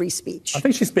respect her free speech. I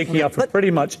think she's speaking up for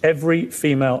pretty much every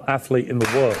female athlete in the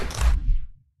world.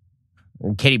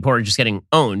 And Katie Porter just getting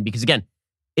owned because, again,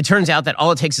 it turns out that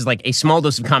all it takes is like a small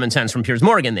dose of common sense from Piers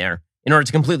Morgan there in order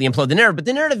to completely implode the narrative. But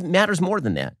the narrative matters more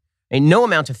than that. And no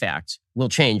amount of facts will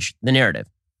change the narrative.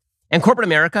 And corporate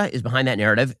America is behind that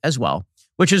narrative as well,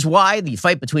 which is why the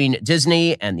fight between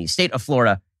Disney and the state of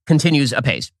Florida continues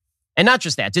apace. And not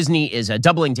just that, Disney is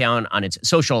doubling down on its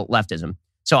social leftism.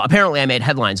 So apparently I made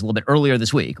headlines a little bit earlier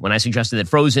this week when I suggested that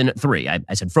Frozen 3,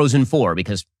 I said Frozen 4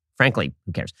 because, frankly,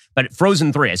 who cares? But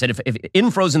Frozen 3, I said if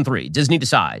in Frozen 3, Disney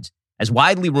decides, as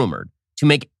widely rumored, to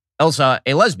make Elsa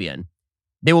a lesbian,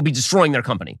 they will be destroying their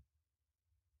company,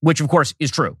 which, of course,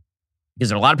 is true. Because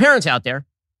there are a lot of parents out there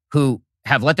who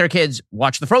have let their kids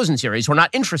watch the Frozen series who are not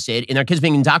interested in their kids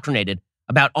being indoctrinated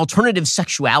about alternative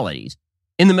sexualities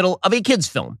in the middle of a kids'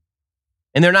 film.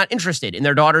 And they're not interested in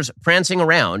their daughters prancing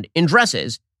around in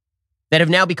dresses that have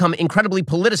now become incredibly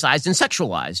politicized and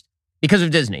sexualized because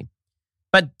of Disney.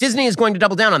 But Disney is going to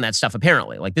double down on that stuff,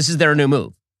 apparently. Like, this is their new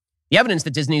move. The evidence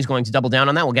that Disney is going to double down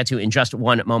on that we'll get to in just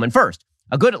one moment. First,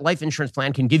 a good life insurance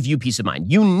plan can give you peace of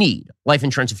mind. You need life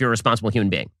insurance if you're a responsible human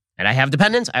being. And I have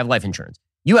dependents, I have life insurance.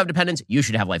 You have dependents, you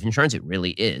should have life insurance. It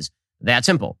really is that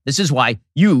simple. This is why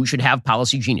you should have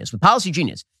Policy Genius. With Policy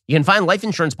Genius, you can find life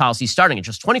insurance policies starting at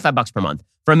just $25 per month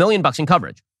for $1 million in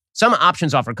coverage. Some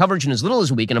options offer coverage in as little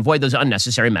as a week and avoid those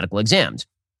unnecessary medical exams.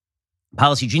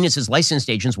 Policy Genius's licensed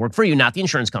agents work for you, not the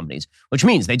insurance companies, which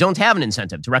means they don't have an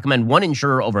incentive to recommend one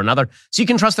insurer over another, so you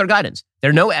can trust their guidance. There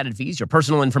are no added fees. Your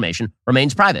personal information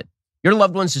remains private. Your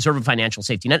loved ones deserve a financial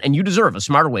safety net, and you deserve a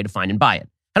smarter way to find and buy it.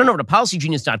 Head on over to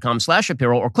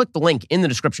policygenius.com/Shapiro or click the link in the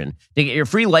description to get your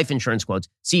free life insurance quotes.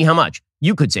 See how much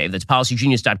you could save. That's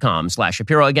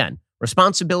policygenius.com/Shapiro. Again,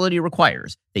 responsibility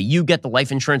requires that you get the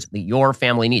life insurance that your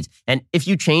family needs. And if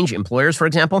you change employers, for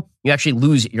example, you actually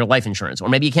lose your life insurance. Or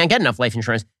maybe you can't get enough life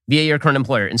insurance via your current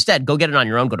employer. Instead, go get it on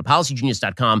your own. Go to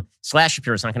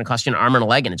policygenius.com/Shapiro. It's not going to cost you an arm and a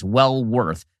leg, and it's well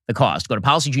worth the cost. Go to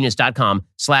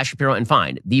policygenius.com/Shapiro and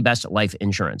find the best life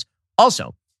insurance.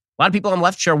 Also, a lot of people on the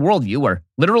left share a worldview where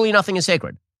literally nothing is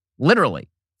sacred. Literally.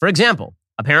 For example,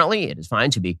 apparently it is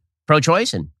fine to be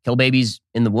pro-choice and kill babies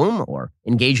in the womb or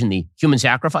engage in the human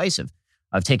sacrifice of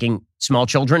taking small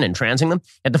children and transing them.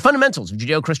 Yet the fundamentals of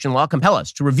Judeo-Christian law compel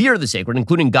us to revere the sacred,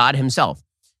 including God himself.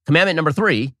 Commandment number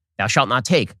 3, thou shalt not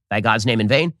take thy God's name in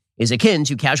vain, is akin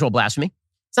to casual blasphemy.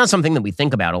 It's not something that we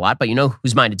think about a lot, but you know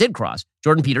whose mind it did cross.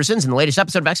 Jordan Peterson's. In the latest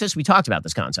episode of Exodus, we talked about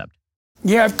this concept.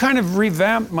 Yeah, I've kind of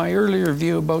revamped my earlier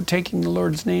view about taking the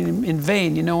Lord's name in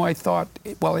vain. You know, I thought,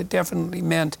 well, it definitely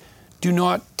meant do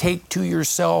not take to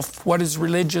yourself what is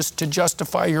religious to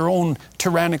justify your own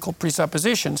tyrannical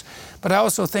presuppositions. But I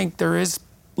also think there is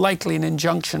likely an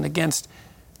injunction against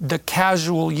the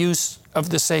casual use of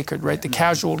the sacred, right? The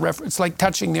casual reference. It's like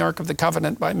touching the Ark of the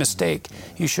Covenant by mistake.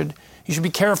 You should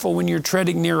be careful when you're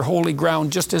treading near holy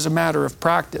ground just as a matter of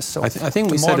practice. So I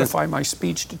think we modify my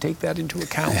speech to take that into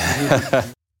account.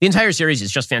 The entire series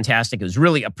is just fantastic. It was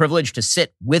really a privilege to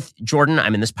sit with Jordan.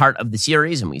 I'm in this part of the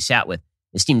series, and we sat with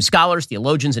esteemed scholars,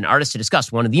 theologians, and artists to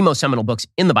discuss one of the most seminal books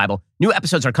in the Bible. New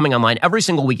episodes are coming online every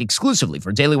single week exclusively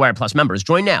for Daily Wire Plus members.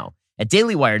 Join now at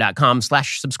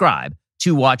dailywire.com/subscribe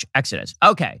to watch Exodus.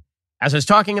 Okay. As I was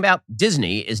talking about,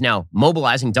 Disney is now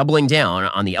mobilizing, doubling down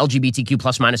on the LGBTQ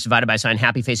plus minus divided by sign,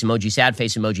 happy face emoji, sad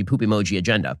face emoji, poop emoji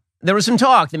agenda. There was some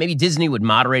talk that maybe Disney would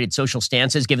moderate its social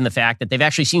stances given the fact that they've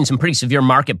actually seen some pretty severe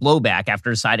market blowback after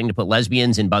deciding to put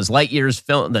lesbians in Buzz Lightyear's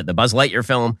film, the Buzz Lightyear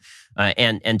film,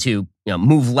 and to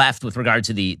move left with regard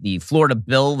to the Florida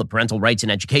bill, the Parental Rights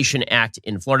and Education Act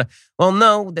in Florida. Well,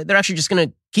 no, they're actually just going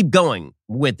to keep going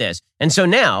with this. And so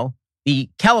now the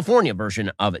California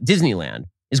version of Disneyland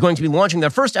is going to be launching their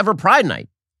first ever Pride Night.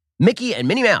 Mickey and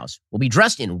Minnie Mouse will be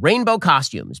dressed in rainbow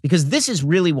costumes because this is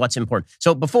really what's important.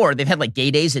 So before, they've had like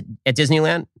gay days at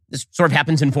Disneyland. This sort of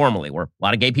happens informally where a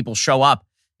lot of gay people show up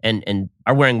and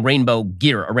are wearing rainbow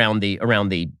gear around the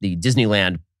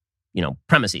Disneyland,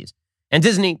 premises. And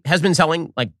Disney has been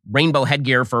selling like rainbow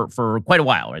headgear for quite a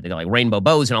while, right? They got like rainbow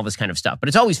bows and all this kind of stuff, but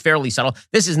it's always fairly subtle.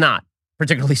 This is not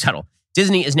particularly subtle.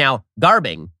 Disney is now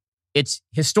garbing its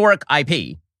historic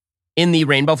IP in the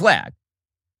rainbow flag,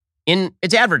 in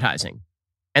its advertising.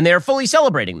 And they're fully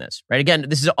celebrating this, right? Again,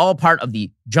 this is all part of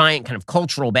the giant kind of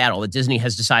cultural battle that Disney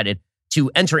has decided to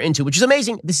enter into, which is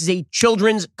amazing. This is a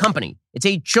children's company. It's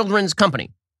a children's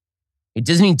company.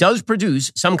 Disney does produce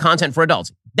some content for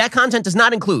adults. That content does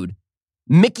not include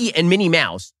Mickey and Minnie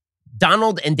Mouse,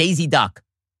 Donald and Daisy Duck,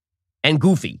 and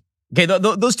Goofy. Okay,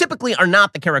 those typically are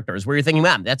not the characters where you're thinking,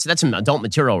 man, that's some adult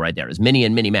material right there, is Minnie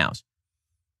and Minnie Mouse.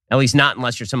 At least not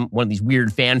unless you're one of these weird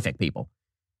fanfic people.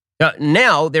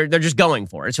 Now they're just going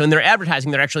for it. So in their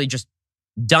advertising, they're actually just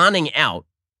donning out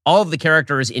all of the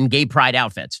characters in gay pride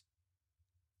outfits.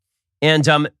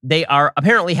 And they are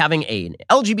apparently having an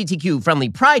LGBTQ-friendly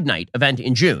Pride Night event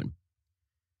in June.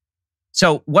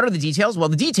 So what are the details? Well,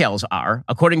 the details are,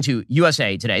 according to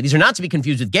USA Today, these are not to be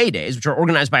confused with Gay Days, which are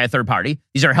organized by a third party.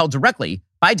 These are held directly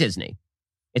by Disney.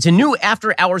 It's a new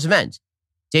after-hours event,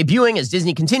 debuting as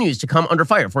Disney continues to come under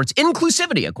fire for its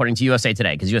inclusivity, according to USA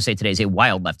Today, because USA Today is a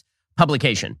wild left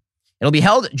publication. It'll be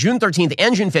held June 13th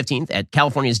and June 15th at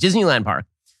California's Disneyland Park.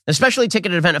 The specially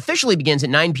ticketed event officially begins at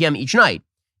 9 p.m. each night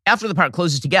after the park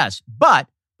closes to guests, but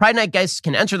Pride Night guests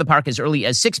can enter the park as early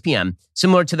as 6 p.m.,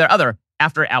 similar to their other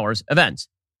after-hours events.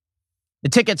 The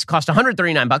tickets cost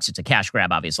 $139. It's a cash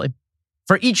grab, obviously,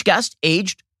 for each guest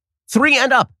aged 3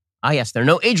 and up. Ah, yes, there are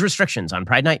no age restrictions on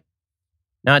Pride Night.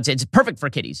 Now, it's perfect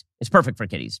for kiddies. It's perfect for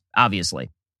kiddies,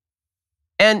 obviously.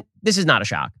 And this is not a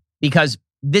shock, because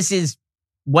this is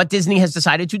what Disney has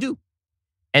decided to do.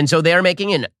 And so they are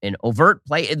making an overt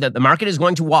play. The market is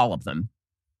going to wallop them.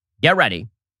 Get ready.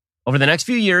 Over the next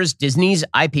few years, Disney's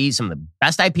IP, some of the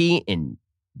best IP in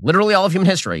literally all of human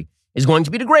history, is going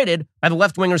to be degraded by the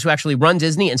left-wingers who actually run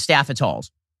Disney and staff its halls.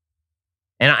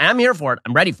 And I'm here for it.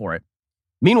 I'm ready for it.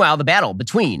 Meanwhile, the battle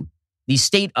between the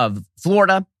state of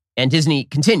Florida and Disney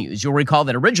continues. You'll recall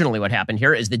that originally what happened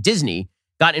here is that Disney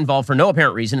got involved for no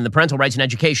apparent reason in the Parental Rights in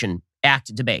Education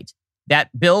Act debate.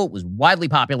 That bill was widely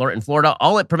popular in Florida.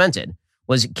 All it prevented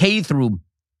was K through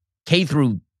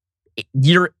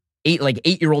year 8, like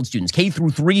 8-year-old students, K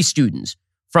through 3 students,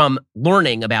 from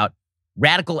learning about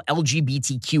radical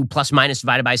LGBTQ plus minus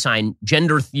divided by sign,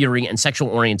 gender theory, and sexual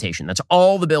orientation. That's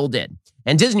all the bill did.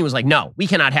 And Disney was like, no, we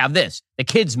cannot have this. The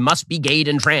kids must be gayed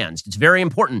and trans. It's very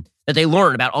important that they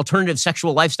learn about alternative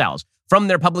sexual lifestyles from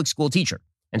their public school teacher.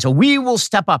 And so we will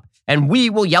step up and we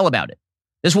will yell about it.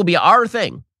 This will be our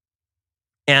thing.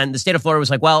 And the state of Florida was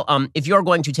like, well, if you're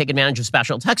going to take advantage of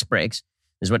special tax breaks,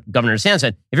 this is what Governor DeSantis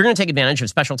said, if you're going to take advantage of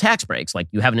special tax breaks, like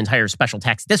you have an entire special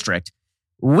tax district,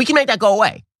 we can make that go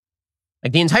away.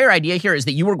 Like, the entire idea here is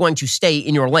that you are going to stay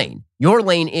in your lane. Your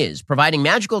lane is providing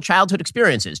magical childhood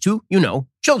experiences to,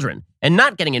 children, and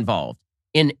not getting involved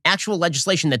in actual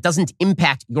legislation that doesn't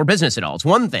impact your business at all. It's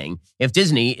one thing if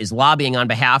Disney is lobbying on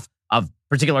behalf of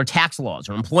particular tax laws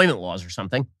or employment laws or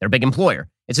something. They're a big employer.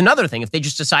 It's another thing if they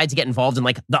just decide to get involved in,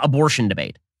 like, the abortion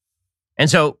debate.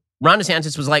 And so Ron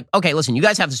DeSantis was like, okay, listen, you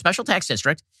guys have the special tax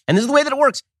district, and this is the way that it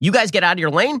works. You guys get out of your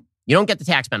lane, you don't get the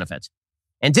tax benefits.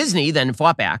 And Disney then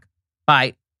fought back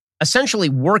by essentially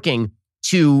working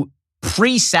to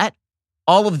preset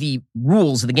all of the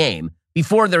rules of the game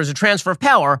before there was a transfer of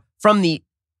power from the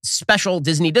special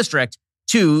Disney district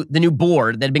to the new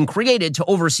board that had been created to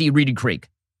oversee Reedy Creek.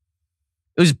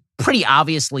 It was pretty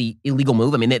obviously illegal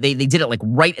move. I mean, they did it like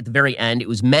right at the very end. It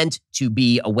was meant to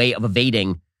be a way of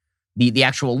evading the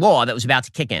actual law that was about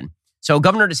to kick in. So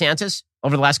Governor DeSantis,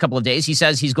 over the last couple of days, he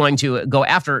says he's going to go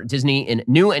after Disney in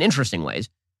new and interesting ways.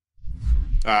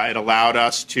 It allowed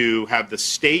us to have the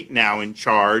state now in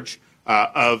charge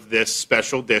of this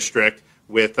special district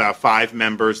with 5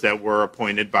 members that were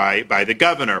appointed by the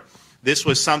governor. This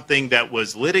was something that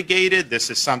was litigated.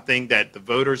 This is something that the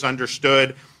voters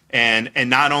understood. And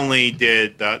not only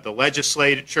did the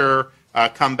legislature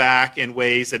come back in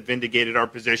ways that vindicated our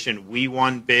position, we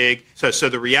won big. So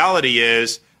the reality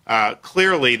is,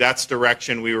 clearly that's the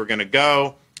direction we were going to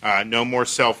go. No more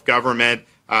self-government.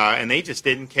 And they just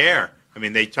didn't care. I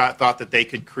mean, they thought that they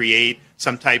could create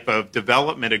some type of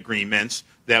development agreements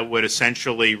that would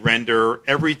essentially render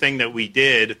everything that we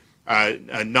did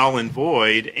null and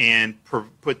void and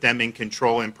put them in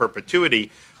control in perpetuity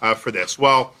for this.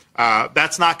 Well,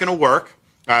 that's not going to work.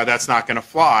 That's not going to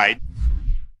fly.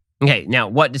 Okay, now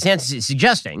what DeSantis is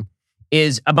suggesting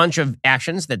is a bunch of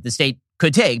actions that the state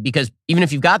could take, because even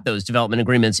if you've got those development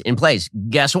agreements in place,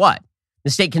 guess what? The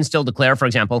state can still declare, for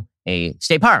example, a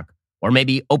state park, or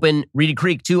maybe open Reedy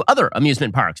Creek to other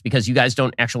amusement parks because you guys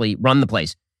don't actually run the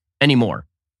place anymore.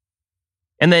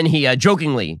 And then he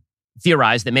jokingly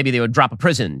theorized that maybe they would drop a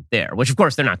prison there, which of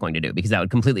course they're not going to do because that would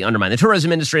completely undermine the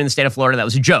tourism industry in the state of Florida. That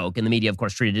was a joke, and the media, of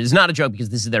course, treated it as not a joke because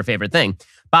this is their favorite thing.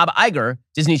 Bob Iger,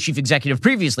 Disney's chief executive,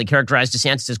 previously characterized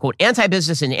DeSantis as, quote,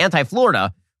 anti-business and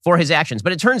anti-Florida for his actions.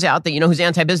 But it turns out that, who's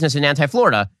anti-business and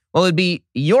anti-Florida? Well, it'd be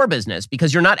your business,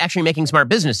 because you're not actually making smart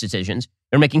business decisions.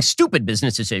 You're making stupid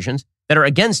business decisions that are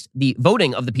against the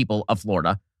voting of the people of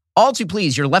Florida, all to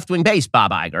please your left-wing base,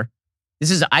 Bob Iger. This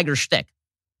is Iger's shtick.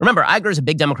 Remember, Iger is a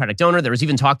big Democratic donor. There was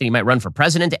even talk that he might run for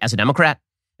president as a Democrat.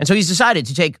 And so he's decided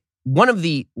to take one of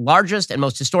the largest and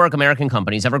most historic American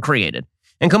companies ever created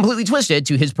and completely twist it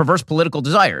to his perverse political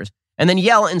desires and then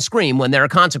yell and scream when there are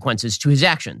consequences to his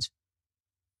actions.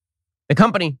 The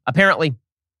company apparently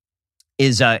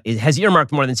has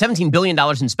earmarked more than $17 billion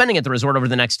in spending at the resort over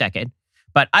the next decade.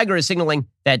 But Iger is signaling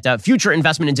that future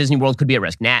investment in Disney World could be at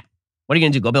risk. Nah, what are you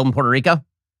going to do, go build in Puerto Rico?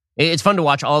 It's fun to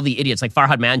watch all the idiots like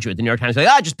Farhad Manjoo at the New York Times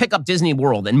like, just pick up Disney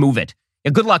World and move it.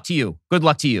 Yeah, good luck to you. Good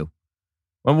luck to you.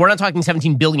 Well, we're not talking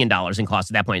 $17 billion in cost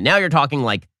at that point. Now you're talking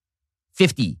like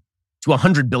 $50 to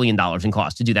 $100 billion in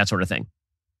cost to do that sort of thing.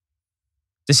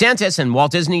 DeSantis and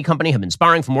Walt Disney Company have been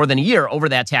sparring for more than a year over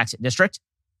that tax district.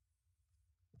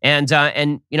 And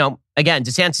you know, again,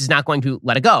 DeSantis is not going to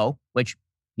let it go, which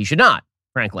he should not,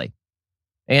 frankly.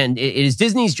 And it is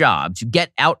Disney's job to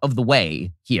get out of the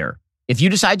way here. If you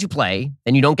decide to play,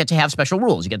 then you don't get to have special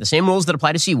rules. You get the same rules that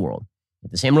apply to SeaWorld. You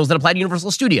get the same rules that apply to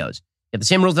Universal Studios. You get the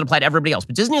same rules that apply to everybody else.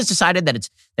 But Disney has decided that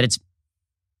its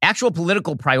actual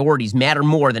political priorities matter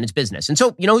more than its business. And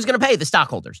so, you know who's going to pay? The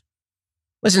stockholders.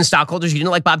 Listen, stockholders, you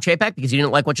didn't like Bob Chapek because you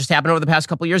didn't like what just happened over the past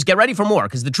couple of years. Get ready for more,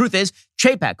 because the truth is,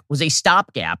 Chapek was a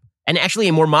stopgap and actually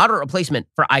a more moderate replacement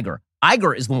for Iger.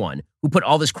 Iger is the one who put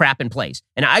all this crap in place.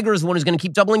 And Iger is the one who's going to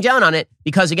keep doubling down on it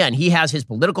because, again, he has his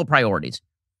political priorities.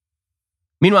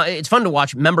 Meanwhile, it's fun to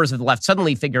watch members of the left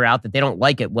suddenly figure out that they don't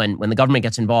like it when the government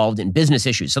gets involved in business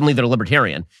issues. Suddenly they're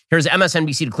libertarian. Here's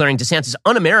MSNBC declaring DeSantis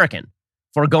un-American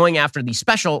for going after the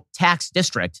special tax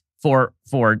district for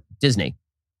Disney.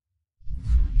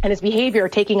 And his behavior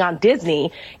taking on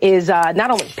Disney is not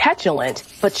only petulant,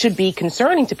 but should be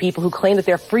concerning to people who claim that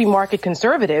they're free market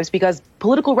conservatives, because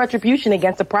political retribution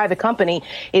against a private company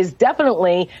is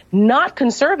definitely not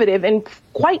conservative and,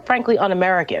 quite frankly,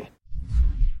 un-American.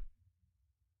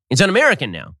 It's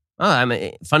un-American now.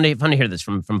 Fun to hear this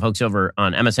from folks over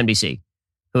on MSNBC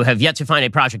who have yet to find a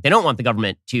project they don't want the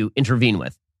government to intervene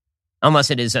with,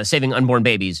 unless it is saving unborn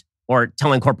babies or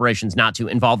telling corporations not to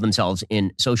involve themselves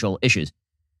in social issues.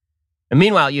 And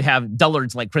meanwhile, you have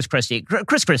dullards like Chris Christie.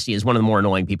 Chris Christie is one of the more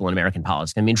annoying people in American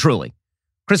politics. I mean, truly.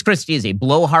 Chris Christie is a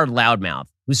blowhard loudmouth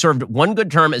who served one good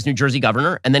term as New Jersey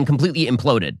governor and then completely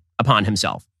imploded upon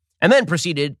himself. And then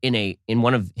proceeded in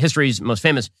one of history's most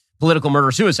famous political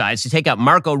murder-suicides to take out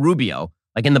Marco Rubio,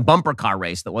 like in the bumper car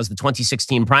race that was the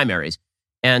 2016 primaries,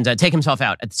 and take himself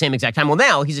out at the same exact time. Well,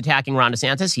 now he's attacking Ron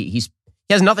DeSantis. He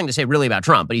has nothing to say really about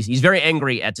Trump, but he's very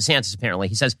angry at DeSantis, apparently.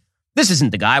 He says, this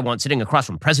isn't the guy I want sitting across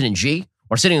from President Xi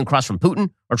or sitting across from Putin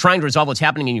or trying to resolve what's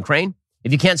happening in Ukraine.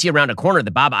 If you can't see around a corner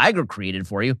that Bob Iger created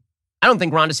for you, I don't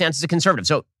think Ron DeSantis is a conservative.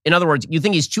 So, in other words, you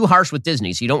think he's too harsh with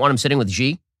Disney, so you don't want him sitting with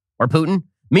Xi or Putin?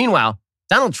 Meanwhile,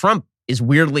 Donald Trump is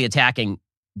weirdly attacking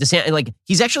DeSantis. Like,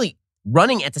 he's actually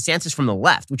running at DeSantis from the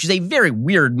left, which is a very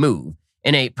weird move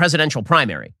in a presidential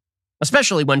primary,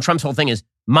 especially when Trump's whole thing is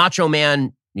macho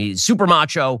man. He's super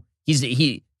macho.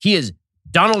 He is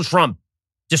Donald Trump,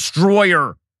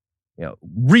 destroyer,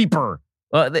 reaper.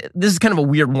 This is kind of a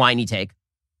weird whiny take.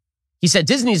 He said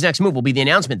Disney's next move will be the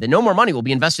announcement that no more money will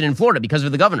be invested in Florida because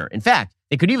of the governor. In fact,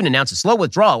 they could even announce a slow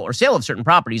withdrawal or sale of certain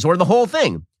properties or the whole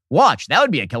thing. Watch, that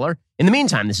would be a killer. In the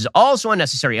meantime, this is also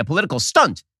unnecessary, a political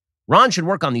stunt. Ron should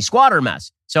work on the squatter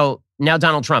mess. So now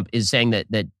Donald Trump is saying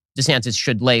that DeSantis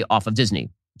should lay off of Disney,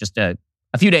 just a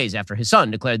few days after his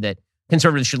son declared that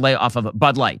conservatives should lay off of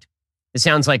Bud Light. It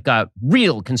sounds like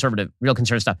real conservative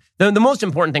stuff. The most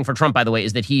important thing for Trump, by the way,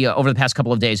 is that he, over the past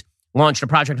couple of days, launched a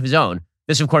project of his own.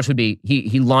 This, of course, would be,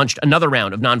 he launched another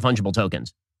round of non-fungible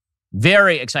tokens.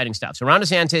 Very exciting stuff. So Ron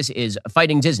DeSantis is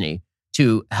fighting Disney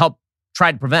to help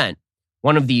try to prevent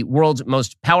one of the world's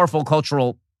most powerful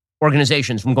cultural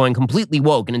organizations from going completely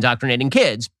woke and indoctrinating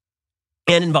kids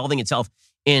and involving itself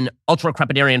in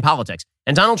ultra-crepidarian politics.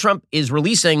 And Donald Trump is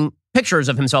releasing pictures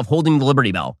of himself holding the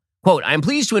Liberty Bell. Quote, I am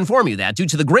pleased to inform you that due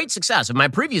to the great success of my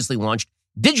previously launched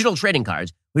digital trading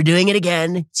cards, we're doing it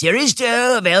again. Series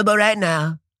 2, available right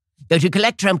now. Go to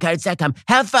collecttrumpcards.com.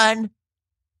 Have fun.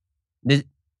 There's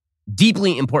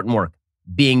deeply important work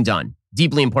being done.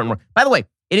 Deeply important work. By the way,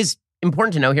 it is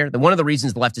important to know here that one of the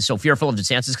reasons the left is so fearful of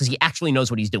DeSantis is because he actually knows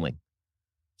what he's doing.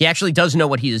 He actually does know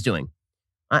what he is doing.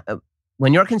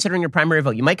 When you're considering your primary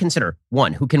vote, you might consider,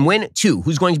 1, who can win, 2,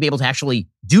 who's going to be able to actually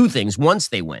do things once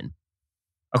they win.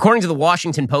 According to the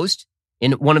Washington Post,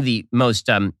 in one of the most,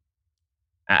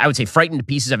 I would say, frightened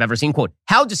pieces I've ever seen, quote,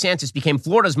 how DeSantis became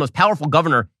Florida's most powerful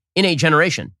governor in a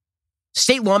generation.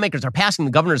 State lawmakers are passing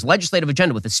the governor's legislative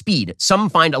agenda with a speed some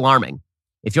find alarming.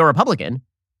 If you're a Republican,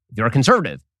 if you're a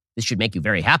conservative, this should make you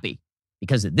very happy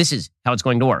because this is how it's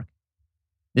going to work.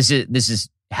 This is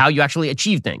how you actually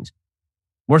achieve things.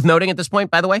 Worth noting at this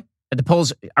point, by the way, that the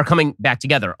polls are coming back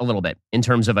together a little bit in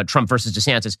terms of a Trump versus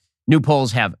DeSantis. New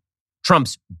polls have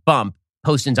Trump's bump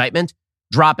post-indictment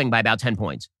dropping by about 10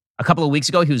 points. A couple of weeks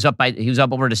ago, he was up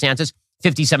over DeSantis,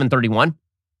 57-31.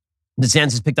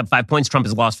 DeSantis picked up 5 points. Trump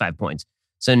has lost 5 points.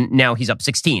 So now he's up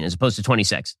 16 as opposed to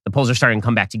 26. The polls are starting to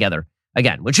come back together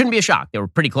again, which shouldn't be a shock. They were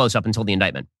pretty close up until the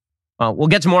indictment. We'll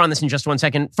get to more on this in just 1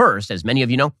 second. First, as many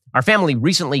of you know, our family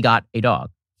recently got a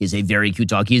dog. He's a very cute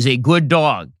dog. He is a good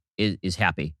dog. Is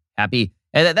happy. Happy.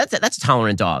 That's a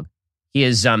tolerant dog. He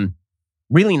is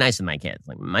really nice with my kids.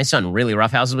 Like my son really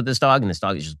roughhouses with this dog, and this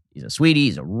dog he's a sweetie.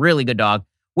 He's a really good dog.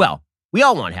 Well, we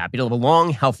all want Happy to live a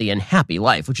long, healthy, and happy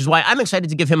life, which is why I'm excited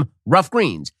to give him Rough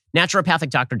Greens. Naturopathic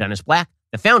Dr. Dennis Black,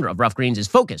 the founder of Rough Greens, is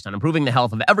focused on improving the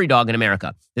health of every dog in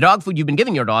America. The dog food you've been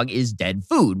giving your dog is dead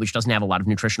food, which doesn't have a lot of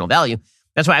nutritional value.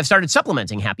 That's why I've started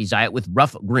supplementing Happy's diet with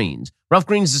Rough Greens. Rough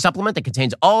Greens is a supplement that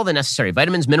contains all the necessary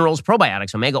vitamins, minerals,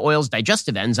 probiotics, omega oils,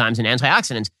 digestive enzymes, and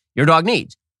antioxidants your dog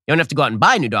needs. You don't have to go out and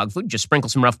buy new dog food. Just sprinkle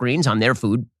some Rough Greens on their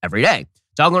food every day.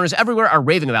 Dog owners everywhere are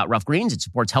raving about Rough Greens. It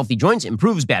supports healthy joints,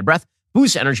 improves bad breath,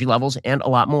 boosts energy levels, and a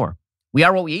lot more. We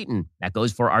are what we eat, and that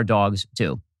goes for our dogs,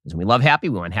 too. Because we love Happy,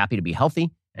 we want Happy to be healthy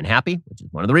and happy, which is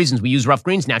one of the reasons we use Rough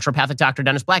Greens. Naturopathic Dr.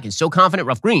 Dennis Black is so confident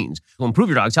Rough Greens will improve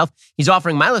your dog's health. He's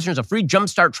offering my listeners a free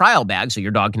Jumpstart trial bag so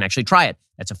your dog can actually try it.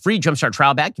 That's a free Jumpstart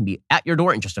trial bag. Can be at your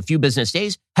door in just a few business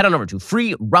days. Head on over to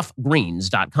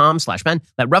freeroughgreens.com/Ben.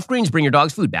 Let Rough Greens bring your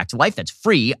dog's food back to life. That's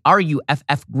free,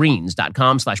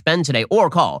 ruffgreens.com/Ben today, or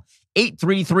call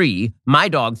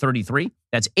 833-MY-DOG-33.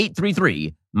 That's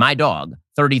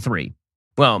 833-MY-DOG-33.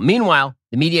 Well, meanwhile,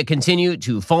 the media continue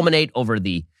to fulminate over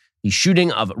the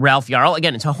shooting of Ralph Yarl.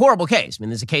 Again, it's a horrible case. I mean,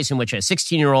 there's a case in which a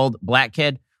 16-year-old black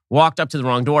kid walked up to the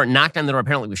wrong door, knocked on the door,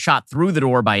 apparently was shot through the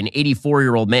door by an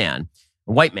 84-year-old man,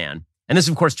 a white man. And this,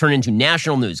 of course, turned into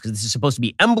national news because this is supposed to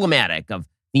be emblematic of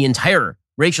the entire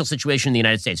racial situation in the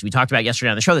United States. We talked about yesterday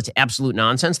on the show. That's absolute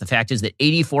nonsense. The fact is that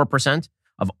 84%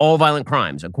 of all violent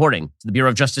crimes, according to the Bureau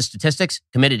of Justice Statistics,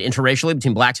 committed interracially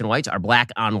between blacks and whites are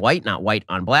black on white, not white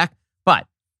on black. But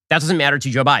that doesn't matter to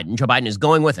Joe Biden. Joe Biden is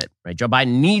going with it, right? Joe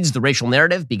Biden needs the racial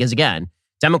narrative because, again,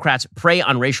 Democrats prey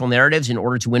on racial narratives in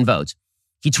order to win votes.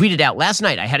 He tweeted out last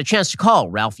night, I had a chance to call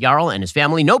Ralph Yarl and his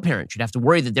family. No parent should have to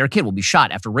worry that their kid will be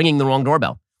shot after ringing the wrong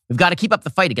doorbell. We've got to keep up the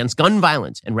fight against gun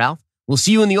violence. And Ralph, we'll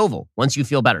see you in the Oval once you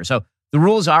feel better. So the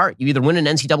rules are you either win an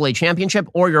NCAA championship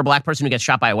or you're a black person who gets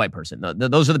shot by a white person.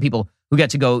 Those are the people who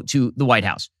get to go to the White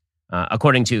House,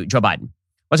 according to Joe Biden.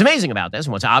 What's amazing about this,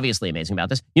 and what's obviously amazing about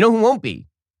this, you know who won't be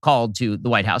called to the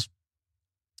White House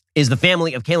is the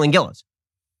family of Kaylin Gillis.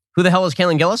 Who the hell is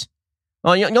Kaylin Gillis?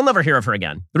 Well, you'll never hear of her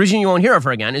again. The reason you won't hear of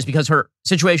her again is because her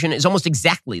situation is almost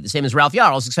exactly the same as Ralph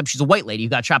Yarl's, except she's a white lady who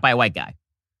got shot by a white guy.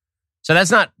 So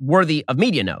that's not worthy of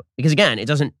media note because, again, it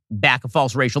doesn't back a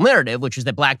false racial narrative, which is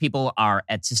that black people are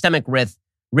at systemic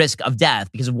risk of death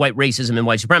because of white racism and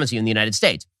white supremacy in the United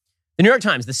States. The New York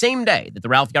Times, the same day that the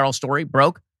Ralph Yarl story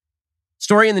broke,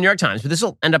 story in the New York Times, but this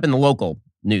will end up in the local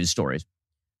news stories.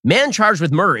 Man charged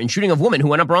with murder in shooting of woman who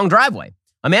went up wrong driveway.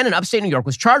 A man in upstate New York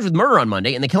was charged with murder on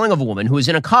Monday in the killing of a woman who was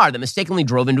in a car that mistakenly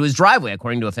drove into his driveway,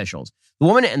 according to officials. The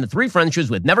woman and the 3 friends she was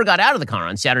with never got out of the car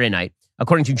on Saturday night,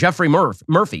 according to Jeffrey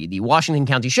Murphy, the Washington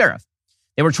County Sheriff.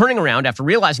 They were turning around after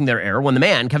realizing their error when the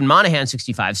man, Kevin Monahan,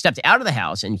 65, stepped out of the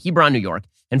house in Hebron, New York,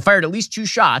 and fired at least 2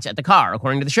 shots at the car,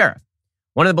 according to the sheriff.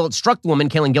 One of the bullets struck the woman,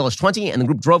 Kaylin Gillis, 20, and the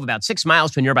group drove about 6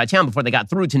 miles to a nearby town before they got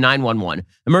through to 911.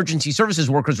 Emergency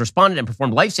services workers responded and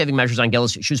performed life-saving measures on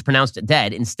Gillis. She was pronounced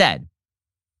dead instead.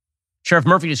 Sheriff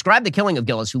Murphy described the killing of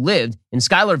Gillis, who lived in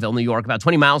Schuylerville, New York, about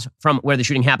 20 miles from where the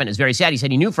shooting happened, as very sad. He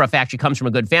said he knew for a fact she comes from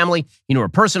a good family. He knew her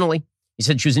personally. He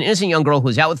said she was an innocent young girl who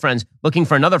was out with friends looking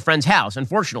for another friend's house.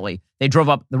 Unfortunately, they drove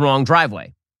up the wrong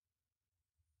driveway.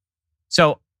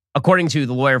 So, according to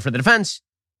the lawyer for the defense,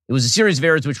 it was a series of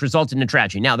errors which resulted in a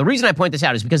tragedy. Now, the reason I point this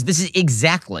out is because this is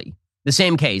exactly the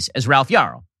same case as Ralph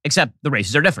Yarl, except the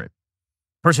races are different.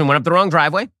 Person went up the wrong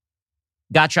driveway,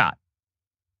 got shot.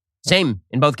 Same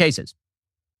in both cases.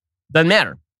 Doesn't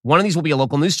matter. One of these will be a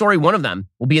local news story. One of them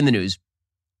will be in the news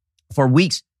for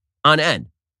weeks on end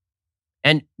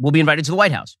and will be invited to the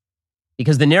White House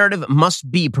because the narrative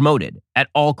must be promoted at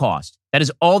all costs. That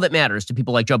is all that matters to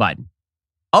people like Joe Biden.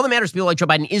 All that matters to people like Joe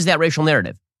Biden is that racial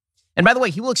narrative. And by the way,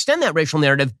 he will extend that racial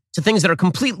narrative to things that are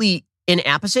completely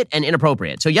inapposite and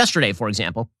inappropriate. So yesterday, for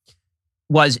example,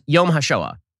 was Yom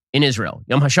HaShoah in Israel.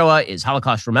 Yom HaShoah is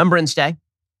Holocaust Remembrance Day.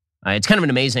 It's kind of an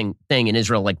amazing thing in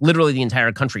Israel. Like literally the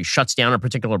entire country shuts down a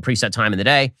particular preset time in the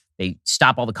day. They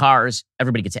stop all the cars.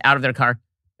 Everybody gets out of their car.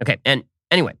 Okay. And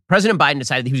anyway, President Biden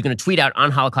decided that he was going to tweet out on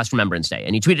Holocaust Remembrance Day.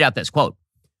 And he tweeted out this, quote,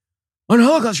 "On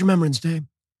Holocaust Remembrance Day,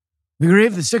 We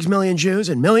grieve the 6 million Jews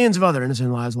and millions of other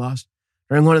innocent lives lost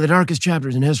during one of the darkest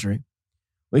chapters in history.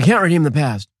 We can't redeem the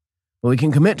past, but we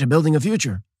can commit to building a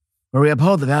future where we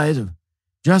uphold the values of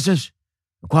justice,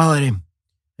 equality,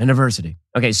 and diversity.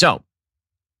 Okay, so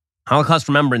Holocaust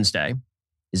Remembrance Day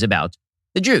is about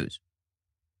the Jews.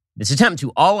 This attempt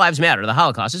to all lives matter, the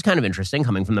Holocaust, is kind of interesting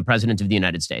coming from the President of the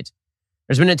United States.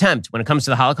 There's been an attempt when it comes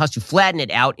to the Holocaust to flatten it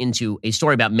out into a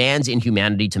story about man's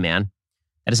inhumanity to man.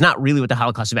 That is not really what the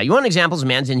Holocaust is about. You want examples of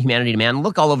man's inhumanity to man?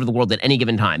 Look all over the world at any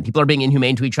given time. People are being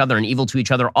inhumane to each other and evil to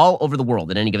each other all over the world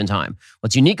at any given time.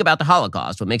 What's unique about the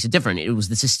Holocaust, what makes it different, it was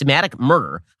the systematic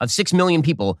murder of 6 million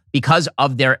people because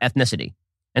of their ethnicity,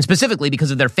 and specifically because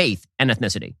of their faith and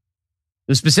ethnicity. It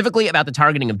was specifically about the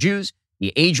targeting of Jews,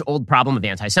 the age-old problem of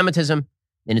anti-Semitism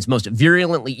in its most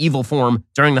virulently evil form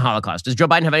during the Holocaust. Does Joe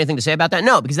Biden have anything to say about that?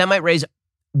 No, because that might raise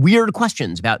weird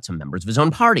questions about some members of his own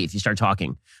party if you start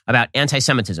talking about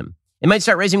anti-Semitism. It might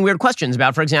start raising weird questions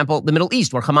about, for example, the Middle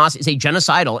East, where Hamas is a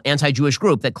genocidal anti-Jewish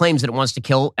group that claims that it wants to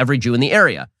kill every Jew in the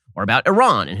area, or about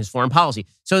Iran and his foreign policy.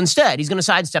 So instead, he's going to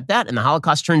sidestep that, and the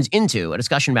Holocaust turns into a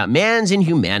discussion about man's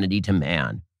inhumanity to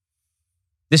man.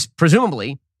 This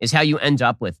presumably is how you end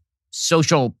up with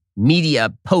social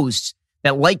media posts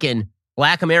that liken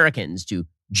Black Americans to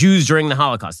Jews during the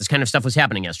Holocaust. This kind of stuff was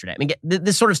happening yesterday. I mean,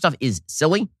 this sort of stuff is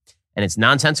silly and it's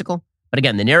nonsensical. But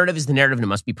again, the narrative is the narrative and it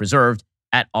must be preserved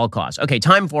at all costs. Okay,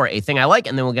 time for a thing I like,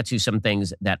 and then we'll get to some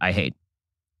things that I hate.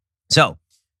 So,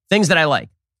 things that I like.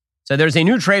 So there's a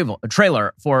new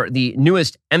trailer for the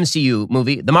newest MCU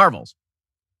movie, The Marvels.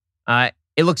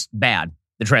 It looks bad,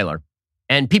 the trailer.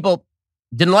 And people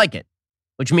didn't like it,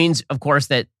 which means, of course,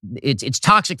 that it's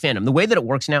toxic fandom. The way that it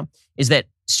works now is that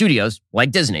studios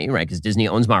like Disney, right, because Disney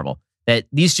owns Marvel, that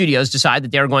these studios decide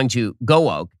that they're going to go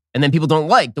woke, and then people don't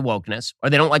like the wokeness or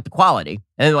they don't like the quality.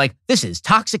 And they're like, this is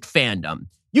toxic fandom.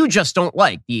 You just don't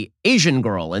like the Asian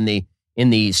girl in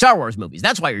the Star Wars movies.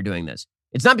 That's why you're doing this.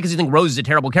 It's not because you think Rose is a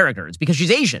terrible character. It's because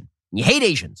she's Asian. You hate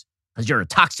Asians because you're a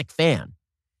toxic fan.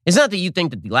 It's not that you think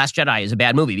that The Last Jedi is a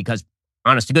bad movie because,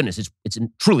 honest to goodness, it's a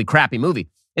truly crappy movie.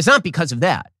 It's not because of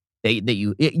that.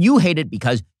 You hate it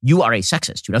because you are a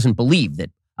sexist who doesn't believe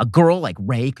that a girl like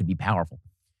Rey could be powerful.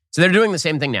 So they're doing the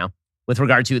same thing now with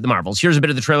regard to the Marvels. Here's a bit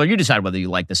of the trailer. You decide whether you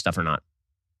like this stuff or not.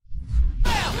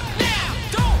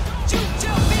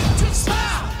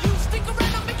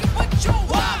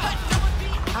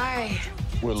 Hi.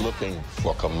 We're looking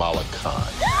for Kamala Khan.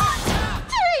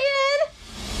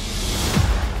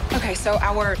 Okay, so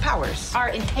our powers are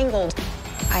entangled.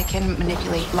 I can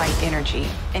manipulate light energy.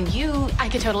 And you... I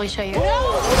could totally show you.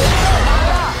 No!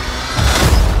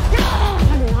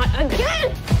 I'm not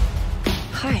again!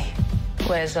 Hi.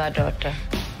 Where's our daughter?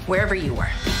 Wherever you were.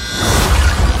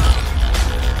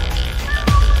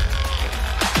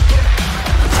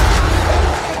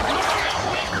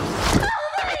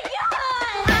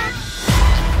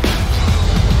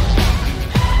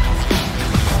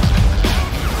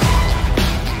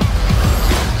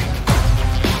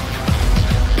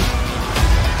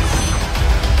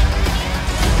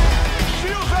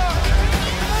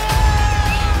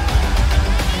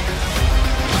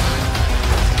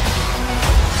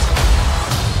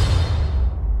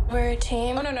 We're a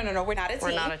team. Oh, no, we're not a team.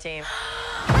 We're not a team.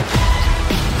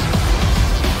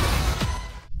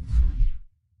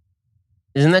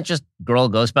 Isn't that just Girl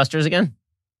Ghostbusters again?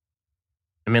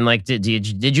 I mean, like, did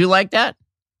you like that?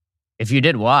 If you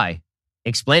did, why?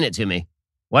 Explain it to me.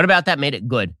 What about that made it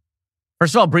good?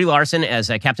 First of all, Brie Larson as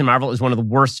Captain Marvel is one of the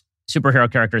worst superhero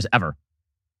characters ever.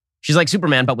 She's like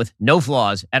Superman, but with no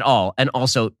flaws at all, and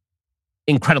also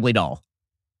incredibly dull.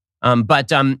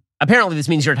 But apparently this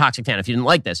means you're a toxic fan if you didn't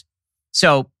like this.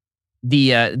 So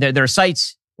there are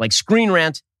sites like Screen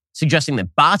Rant suggesting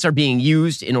that bots are being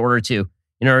used in order to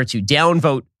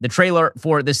downvote the trailer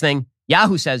for this thing.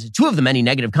 Yahoo says 2 of the many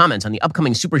negative comments on the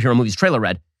upcoming superhero movie's trailer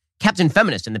read, Captain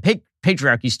Feminist and the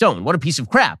Patriarchy Stone. What a piece of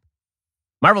crap.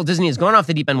 Marvel Disney has gone off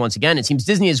the deep end once again. It seems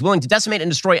Disney is willing to decimate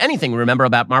and destroy anything we remember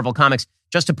about Marvel Comics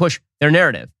just to push their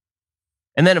narrative.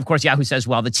 And then, of course, Yahoo says,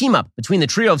 well, the team up between the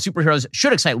trio of superheroes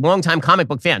should excite longtime comic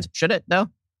book fans. Should it, though?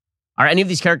 Are any of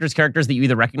these characters that you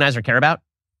either recognize or care about?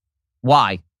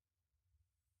 Why?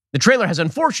 The trailer has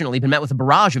unfortunately been met with a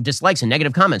barrage of dislikes and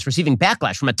negative comments, receiving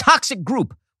backlash from a toxic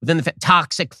group within the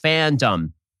toxic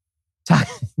fandom.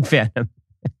 Fandom.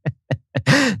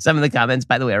 Some of the comments,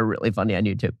 by the way, are really funny on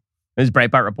YouTube. It was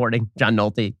Breitbart reporting. John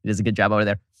Nolte, he does a good job over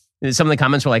there. Some of the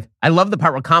comments were like, I love the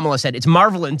part where Kamala said, it's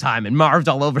Marvelin' time, and marved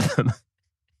all over them.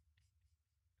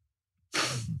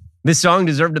 This song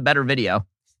deserved a better video.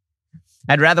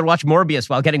 I'd rather watch Morbius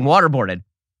while getting waterboarded.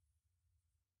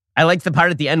 I liked the part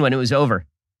at the end when it was over.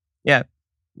 Yeah,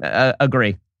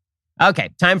 agree. Okay,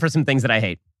 time for some things that I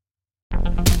hate.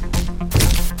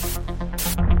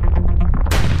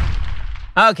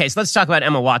 Okay, so let's talk about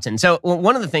Emma Watson. So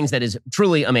one of the things that is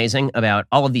truly amazing about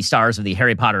all of these stars of the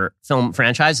Harry Potter film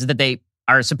franchise is that they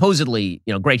are supposedly,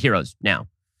 great heroes now.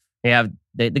 They have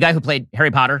the guy who played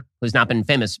Harry Potter, who's not been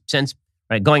famous since,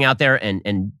 right, going out there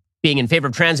and being in favor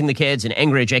of transing the kids and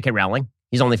angry at J.K. Rowling.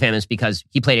 He's only famous because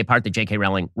he played a part that J.K.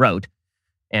 Rowling wrote.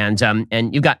 And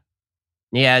you've got,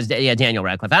 Daniel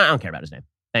Radcliffe. I don't care about his name.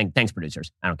 Thanks,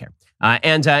 producers. I don't care.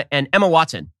 And Emma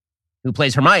Watson, who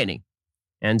plays Hermione.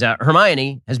 And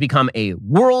Hermione has become a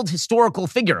world historical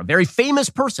figure, a very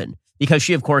famous person, because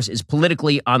she, of course, is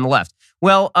politically on the left.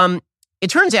 Well, it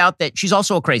turns out that she's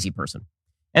also a crazy person.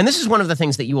 And this is one of the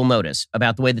things that you will notice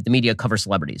about the way that the media covers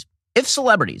celebrities.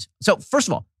 So first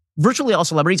of all, virtually all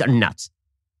celebrities are nuts.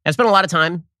 I've spent a lot of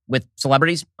time with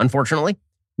celebrities, unfortunately.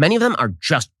 Many of them are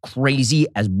just crazy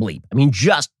as bleep. I mean,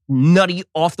 just nutty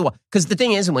off the wall. Because the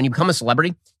thing is, when you become a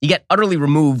celebrity, you get utterly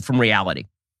removed from reality.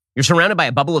 You're surrounded by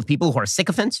a bubble of people who are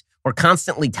sycophants, who are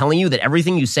constantly telling you that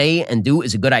everything you say and do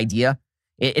is a good idea.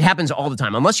 It happens all the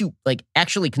time, unless you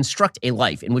actually construct a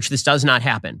life in which this does not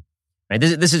happen. Right?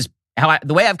 This is how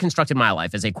the way I've constructed my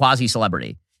life as a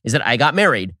quasi-celebrity is that I got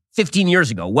married 15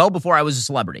 years ago, well before I was a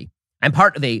celebrity. I'm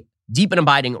part of a deep and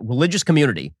abiding religious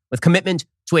community with commitment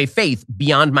to a faith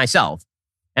beyond myself.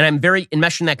 And I'm very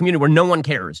enmeshed in that community where no one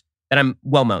cares that I'm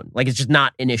well-known. It's just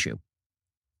not an issue.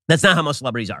 That's not how most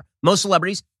celebrities are. Most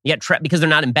celebrities, you get trapped because they're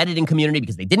not embedded in community,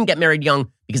 because they didn't get married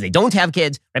young, because they don't have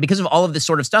kids, right? Because of all of this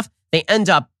sort of stuff, they end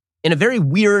up in a very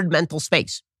weird mental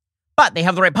space. But they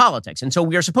have the right politics. And so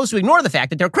we are supposed to ignore the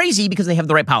fact that they're crazy because they have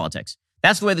the right politics.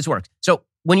 That's the way this works. So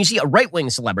when you see a right-wing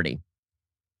celebrity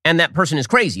and that person is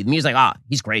crazy, the media's like,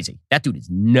 he's crazy. That dude is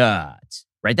nuts,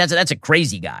 right? That's a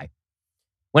crazy guy.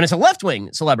 When it's a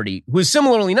left-wing celebrity who is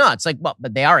similarly nuts,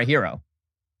 but they are a hero.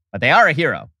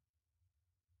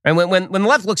 And when the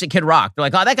left looks at Kid Rock, they're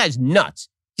like, that guy's nuts.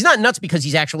 He's not nuts because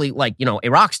he's actually a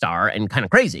rock star and kind of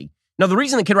crazy. No, the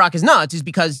reason that Kid Rock is nuts is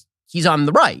because he's on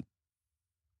the right.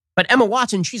 But Emma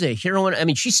Watson, she's a hero. I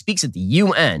mean, she speaks at the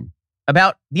UN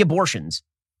about the abortions.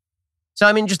 So,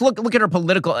 I mean, just look at her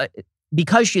political,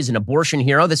 because she's an abortion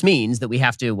hero, this means that we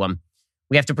have to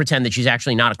pretend that she's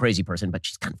actually not a crazy person, but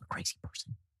she's kind of a crazy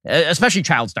person. Especially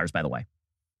child stars, by the way.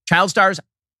 Child stars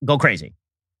go crazy.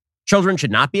 Children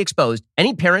should not be exposed.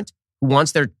 Any parent who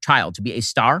wants their child to be a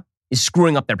star is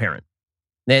screwing up their parent.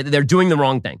 They're doing the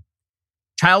wrong thing.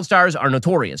 Child stars are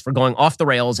notorious for going off the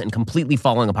rails and completely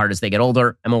falling apart as they get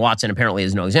older. Emma Watson apparently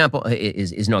is no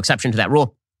exception to that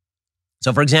rule.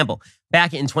 So, for example,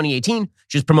 back in 2018,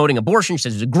 she was promoting abortion. She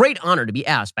says it was a great honor to be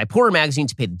asked by Poorer magazine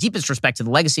to pay the deepest respect to the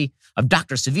legacy of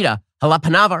Dr. Savita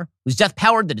Halappanavar, whose death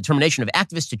powered the determination of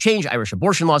activists to change Irish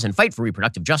abortion laws and fight for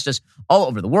reproductive justice all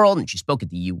over the world. And she spoke at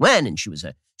the UN, and she was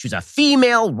a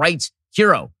female rights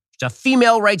hero. She's a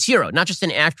female rights hero, not just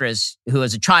an actress who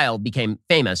as a child became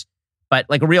famous, but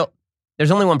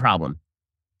there's only one problem.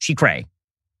 She cray.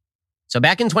 So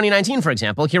back in 2019, for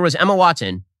example, here was Emma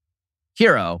Watson,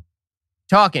 hero,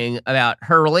 talking about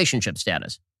her relationship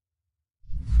status.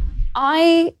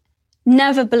 I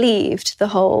never believed the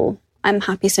whole I'm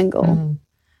happy single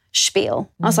spiel.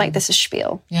 I was like, this is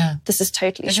spiel. Yeah. This is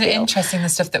totally Isn't spiel. it interesting, the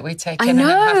stuff that we take I in know.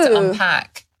 and have to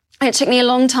unpack? It took me a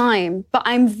long time, but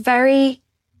I'm very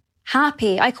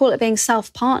happy. I call it being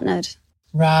self-partnered.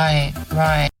 Right.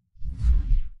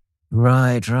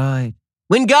 Right.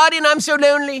 When Guardian, I'm so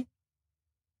lonely.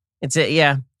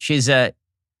 She's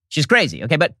crazy.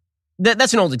 Okay, but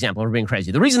that's an old example of her being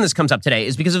crazy. The reason this comes up today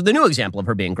is because of the new example of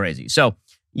her being crazy. So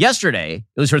yesterday,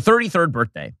 it was her 33rd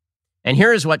birthday. And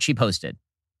here is what she posted.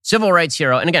 Civil rights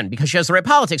hero. And again, because she has the right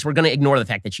politics, we're going to ignore the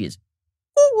fact that she is.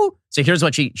 So here's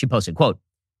what she posted. Quote,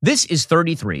 "This is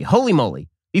 33. Holy moly.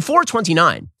 Before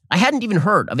 29, I hadn't even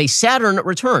heard of a Saturn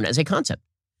return as a concept.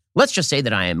 Let's just say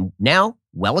that I am now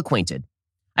well acquainted.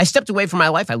 I stepped away from my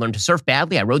life. I learned to surf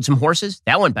badly. I rode some horses.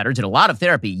 That went better. Did a lot of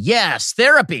therapy. Yes,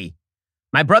 therapy.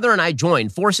 My brother and I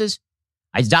joined forces.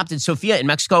 I adopted Sophia in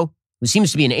Mexico, who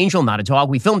seems to be an angel, not a dog.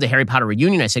 We filmed a Harry Potter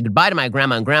reunion. I said goodbye to my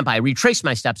grandma and grandpa. I retraced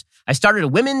my steps. I started a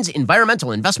women's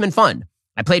environmental investment fund.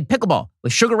 I played pickleball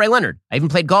with Sugar Ray Leonard. I even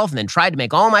played golf and then tried to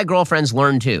make all my girlfriends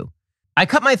learn too. I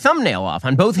cut my thumbnail off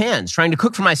on both hands trying to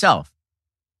cook for myself.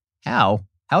 How?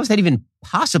 How is that even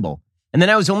possible? And then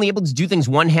I was only able to do things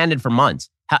one-handed for months.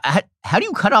 How do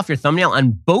you cut off your thumbnail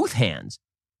on both hands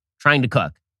trying to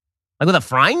cook? Like with a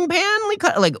frying pan?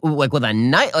 Like with a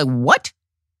knife? Like what?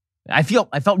 I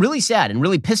felt really sad and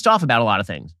really pissed off about a lot of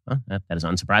things. Well, that is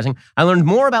unsurprising. I learned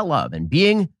more about love and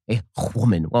being a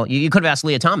woman. Well, you could have asked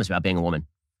Leah Thomas about being a woman.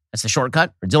 That's the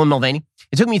shortcut, or Dylan Mulvaney.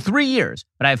 It took me 3 years,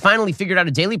 but I have finally figured out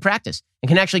a daily practice and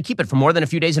can actually keep it for more than a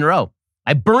few days in a row.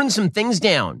 I burned some things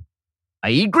down.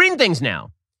 I eat green things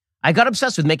now. I got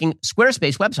obsessed with making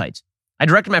Squarespace websites. I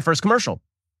directed my first commercial.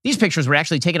 These pictures were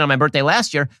actually taken on my birthday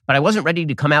last year, but I wasn't ready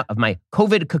to come out of my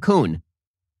COVID cocoon.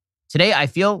 Today, I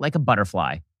feel like a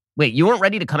butterfly. Wait, you weren't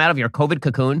ready to come out of your COVID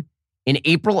cocoon in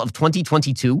April of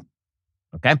 2022?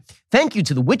 Okay. Thank you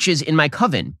to the witches in my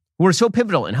coven who were so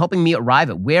pivotal in helping me arrive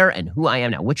at where and who I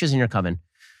am now. Witches in your coven.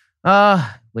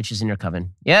 Witches in your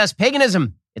coven. Yes,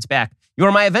 paganism. It's back. You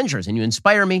are my Avengers, and you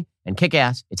inspire me and kick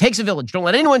ass. It takes a village. Don't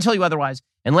let anyone tell you otherwise.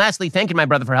 And lastly, thanking my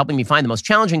brother for helping me find the most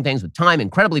challenging things with time.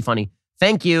 Incredibly funny.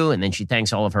 Thank you. And then she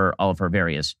thanks all of her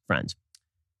various friends.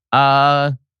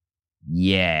 Yeah,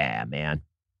 man.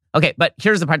 Okay, but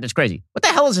here's the part that's crazy. What the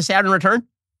hell is a Saturn return?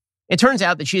 It turns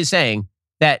out that she is saying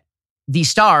that the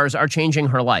stars are changing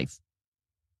her life.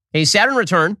 A Saturn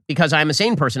return, because I'm a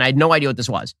sane person, I had no idea what this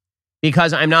was.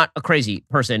 Because I'm not a crazy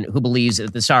person who believes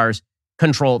that the stars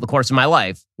control the course of my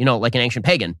life, like an ancient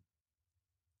pagan.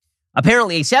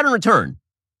 Apparently, a Saturn return,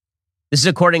 this is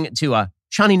according to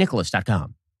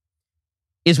ShawneeNicholas.com,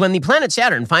 is when the planet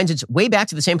Saturn finds its way back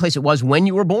to the same place it was when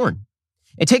you were born.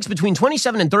 It takes between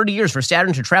 27 and 30 years for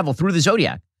Saturn to travel through the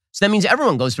zodiac. So that means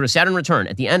everyone goes through a Saturn return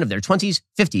at the end of their 20s,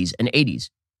 50s, and 80s.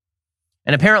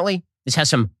 And apparently, this has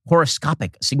some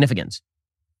horoscopic significance.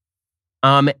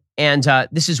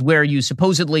 This is where you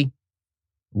supposedly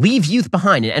leave youth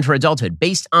behind and enter adulthood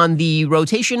based on the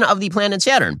rotation of the planet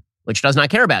Saturn, which does not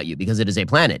care about you because it is a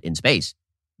planet in space,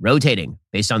 rotating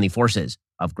based on the forces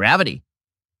of gravity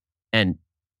and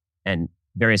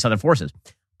various other forces.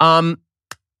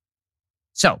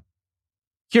 So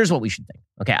here's what we should think.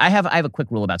 Okay, I have a quick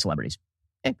rule about celebrities.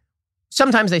 Okay.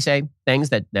 Sometimes they say things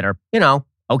that are,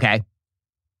 okay.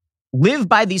 Live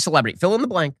by the celebrity. Fill in the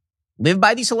blank. Live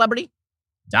by the celebrity.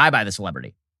 Die by the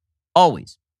celebrity.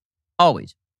 Always.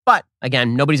 Always. But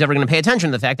again, nobody's ever going to pay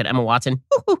attention to the fact that Emma Watson,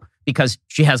 because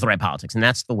she has the right politics. And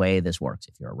that's the way this works.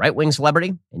 If you're a right-wing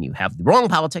celebrity and you have the wrong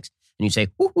politics and you say,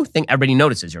 think everybody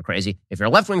notices you're crazy. If you're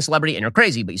a left-wing celebrity and you're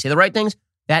crazy, but you say the right things,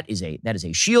 that is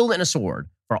a shield and a sword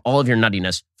for all of your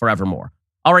nuttiness forevermore.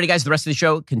 Alrighty, guys, the rest of the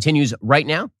show continues right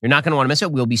now. You're not going to want to miss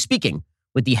it. We'll be speaking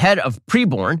with the head of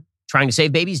Preborn, Trying to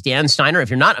Save Babies, Dan Steiner. If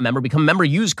you're not a member, become a member.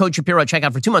 Use code Shapiro at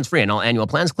checkout for 2 months free on all annual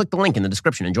plans. Click the link in the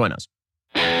description and join us.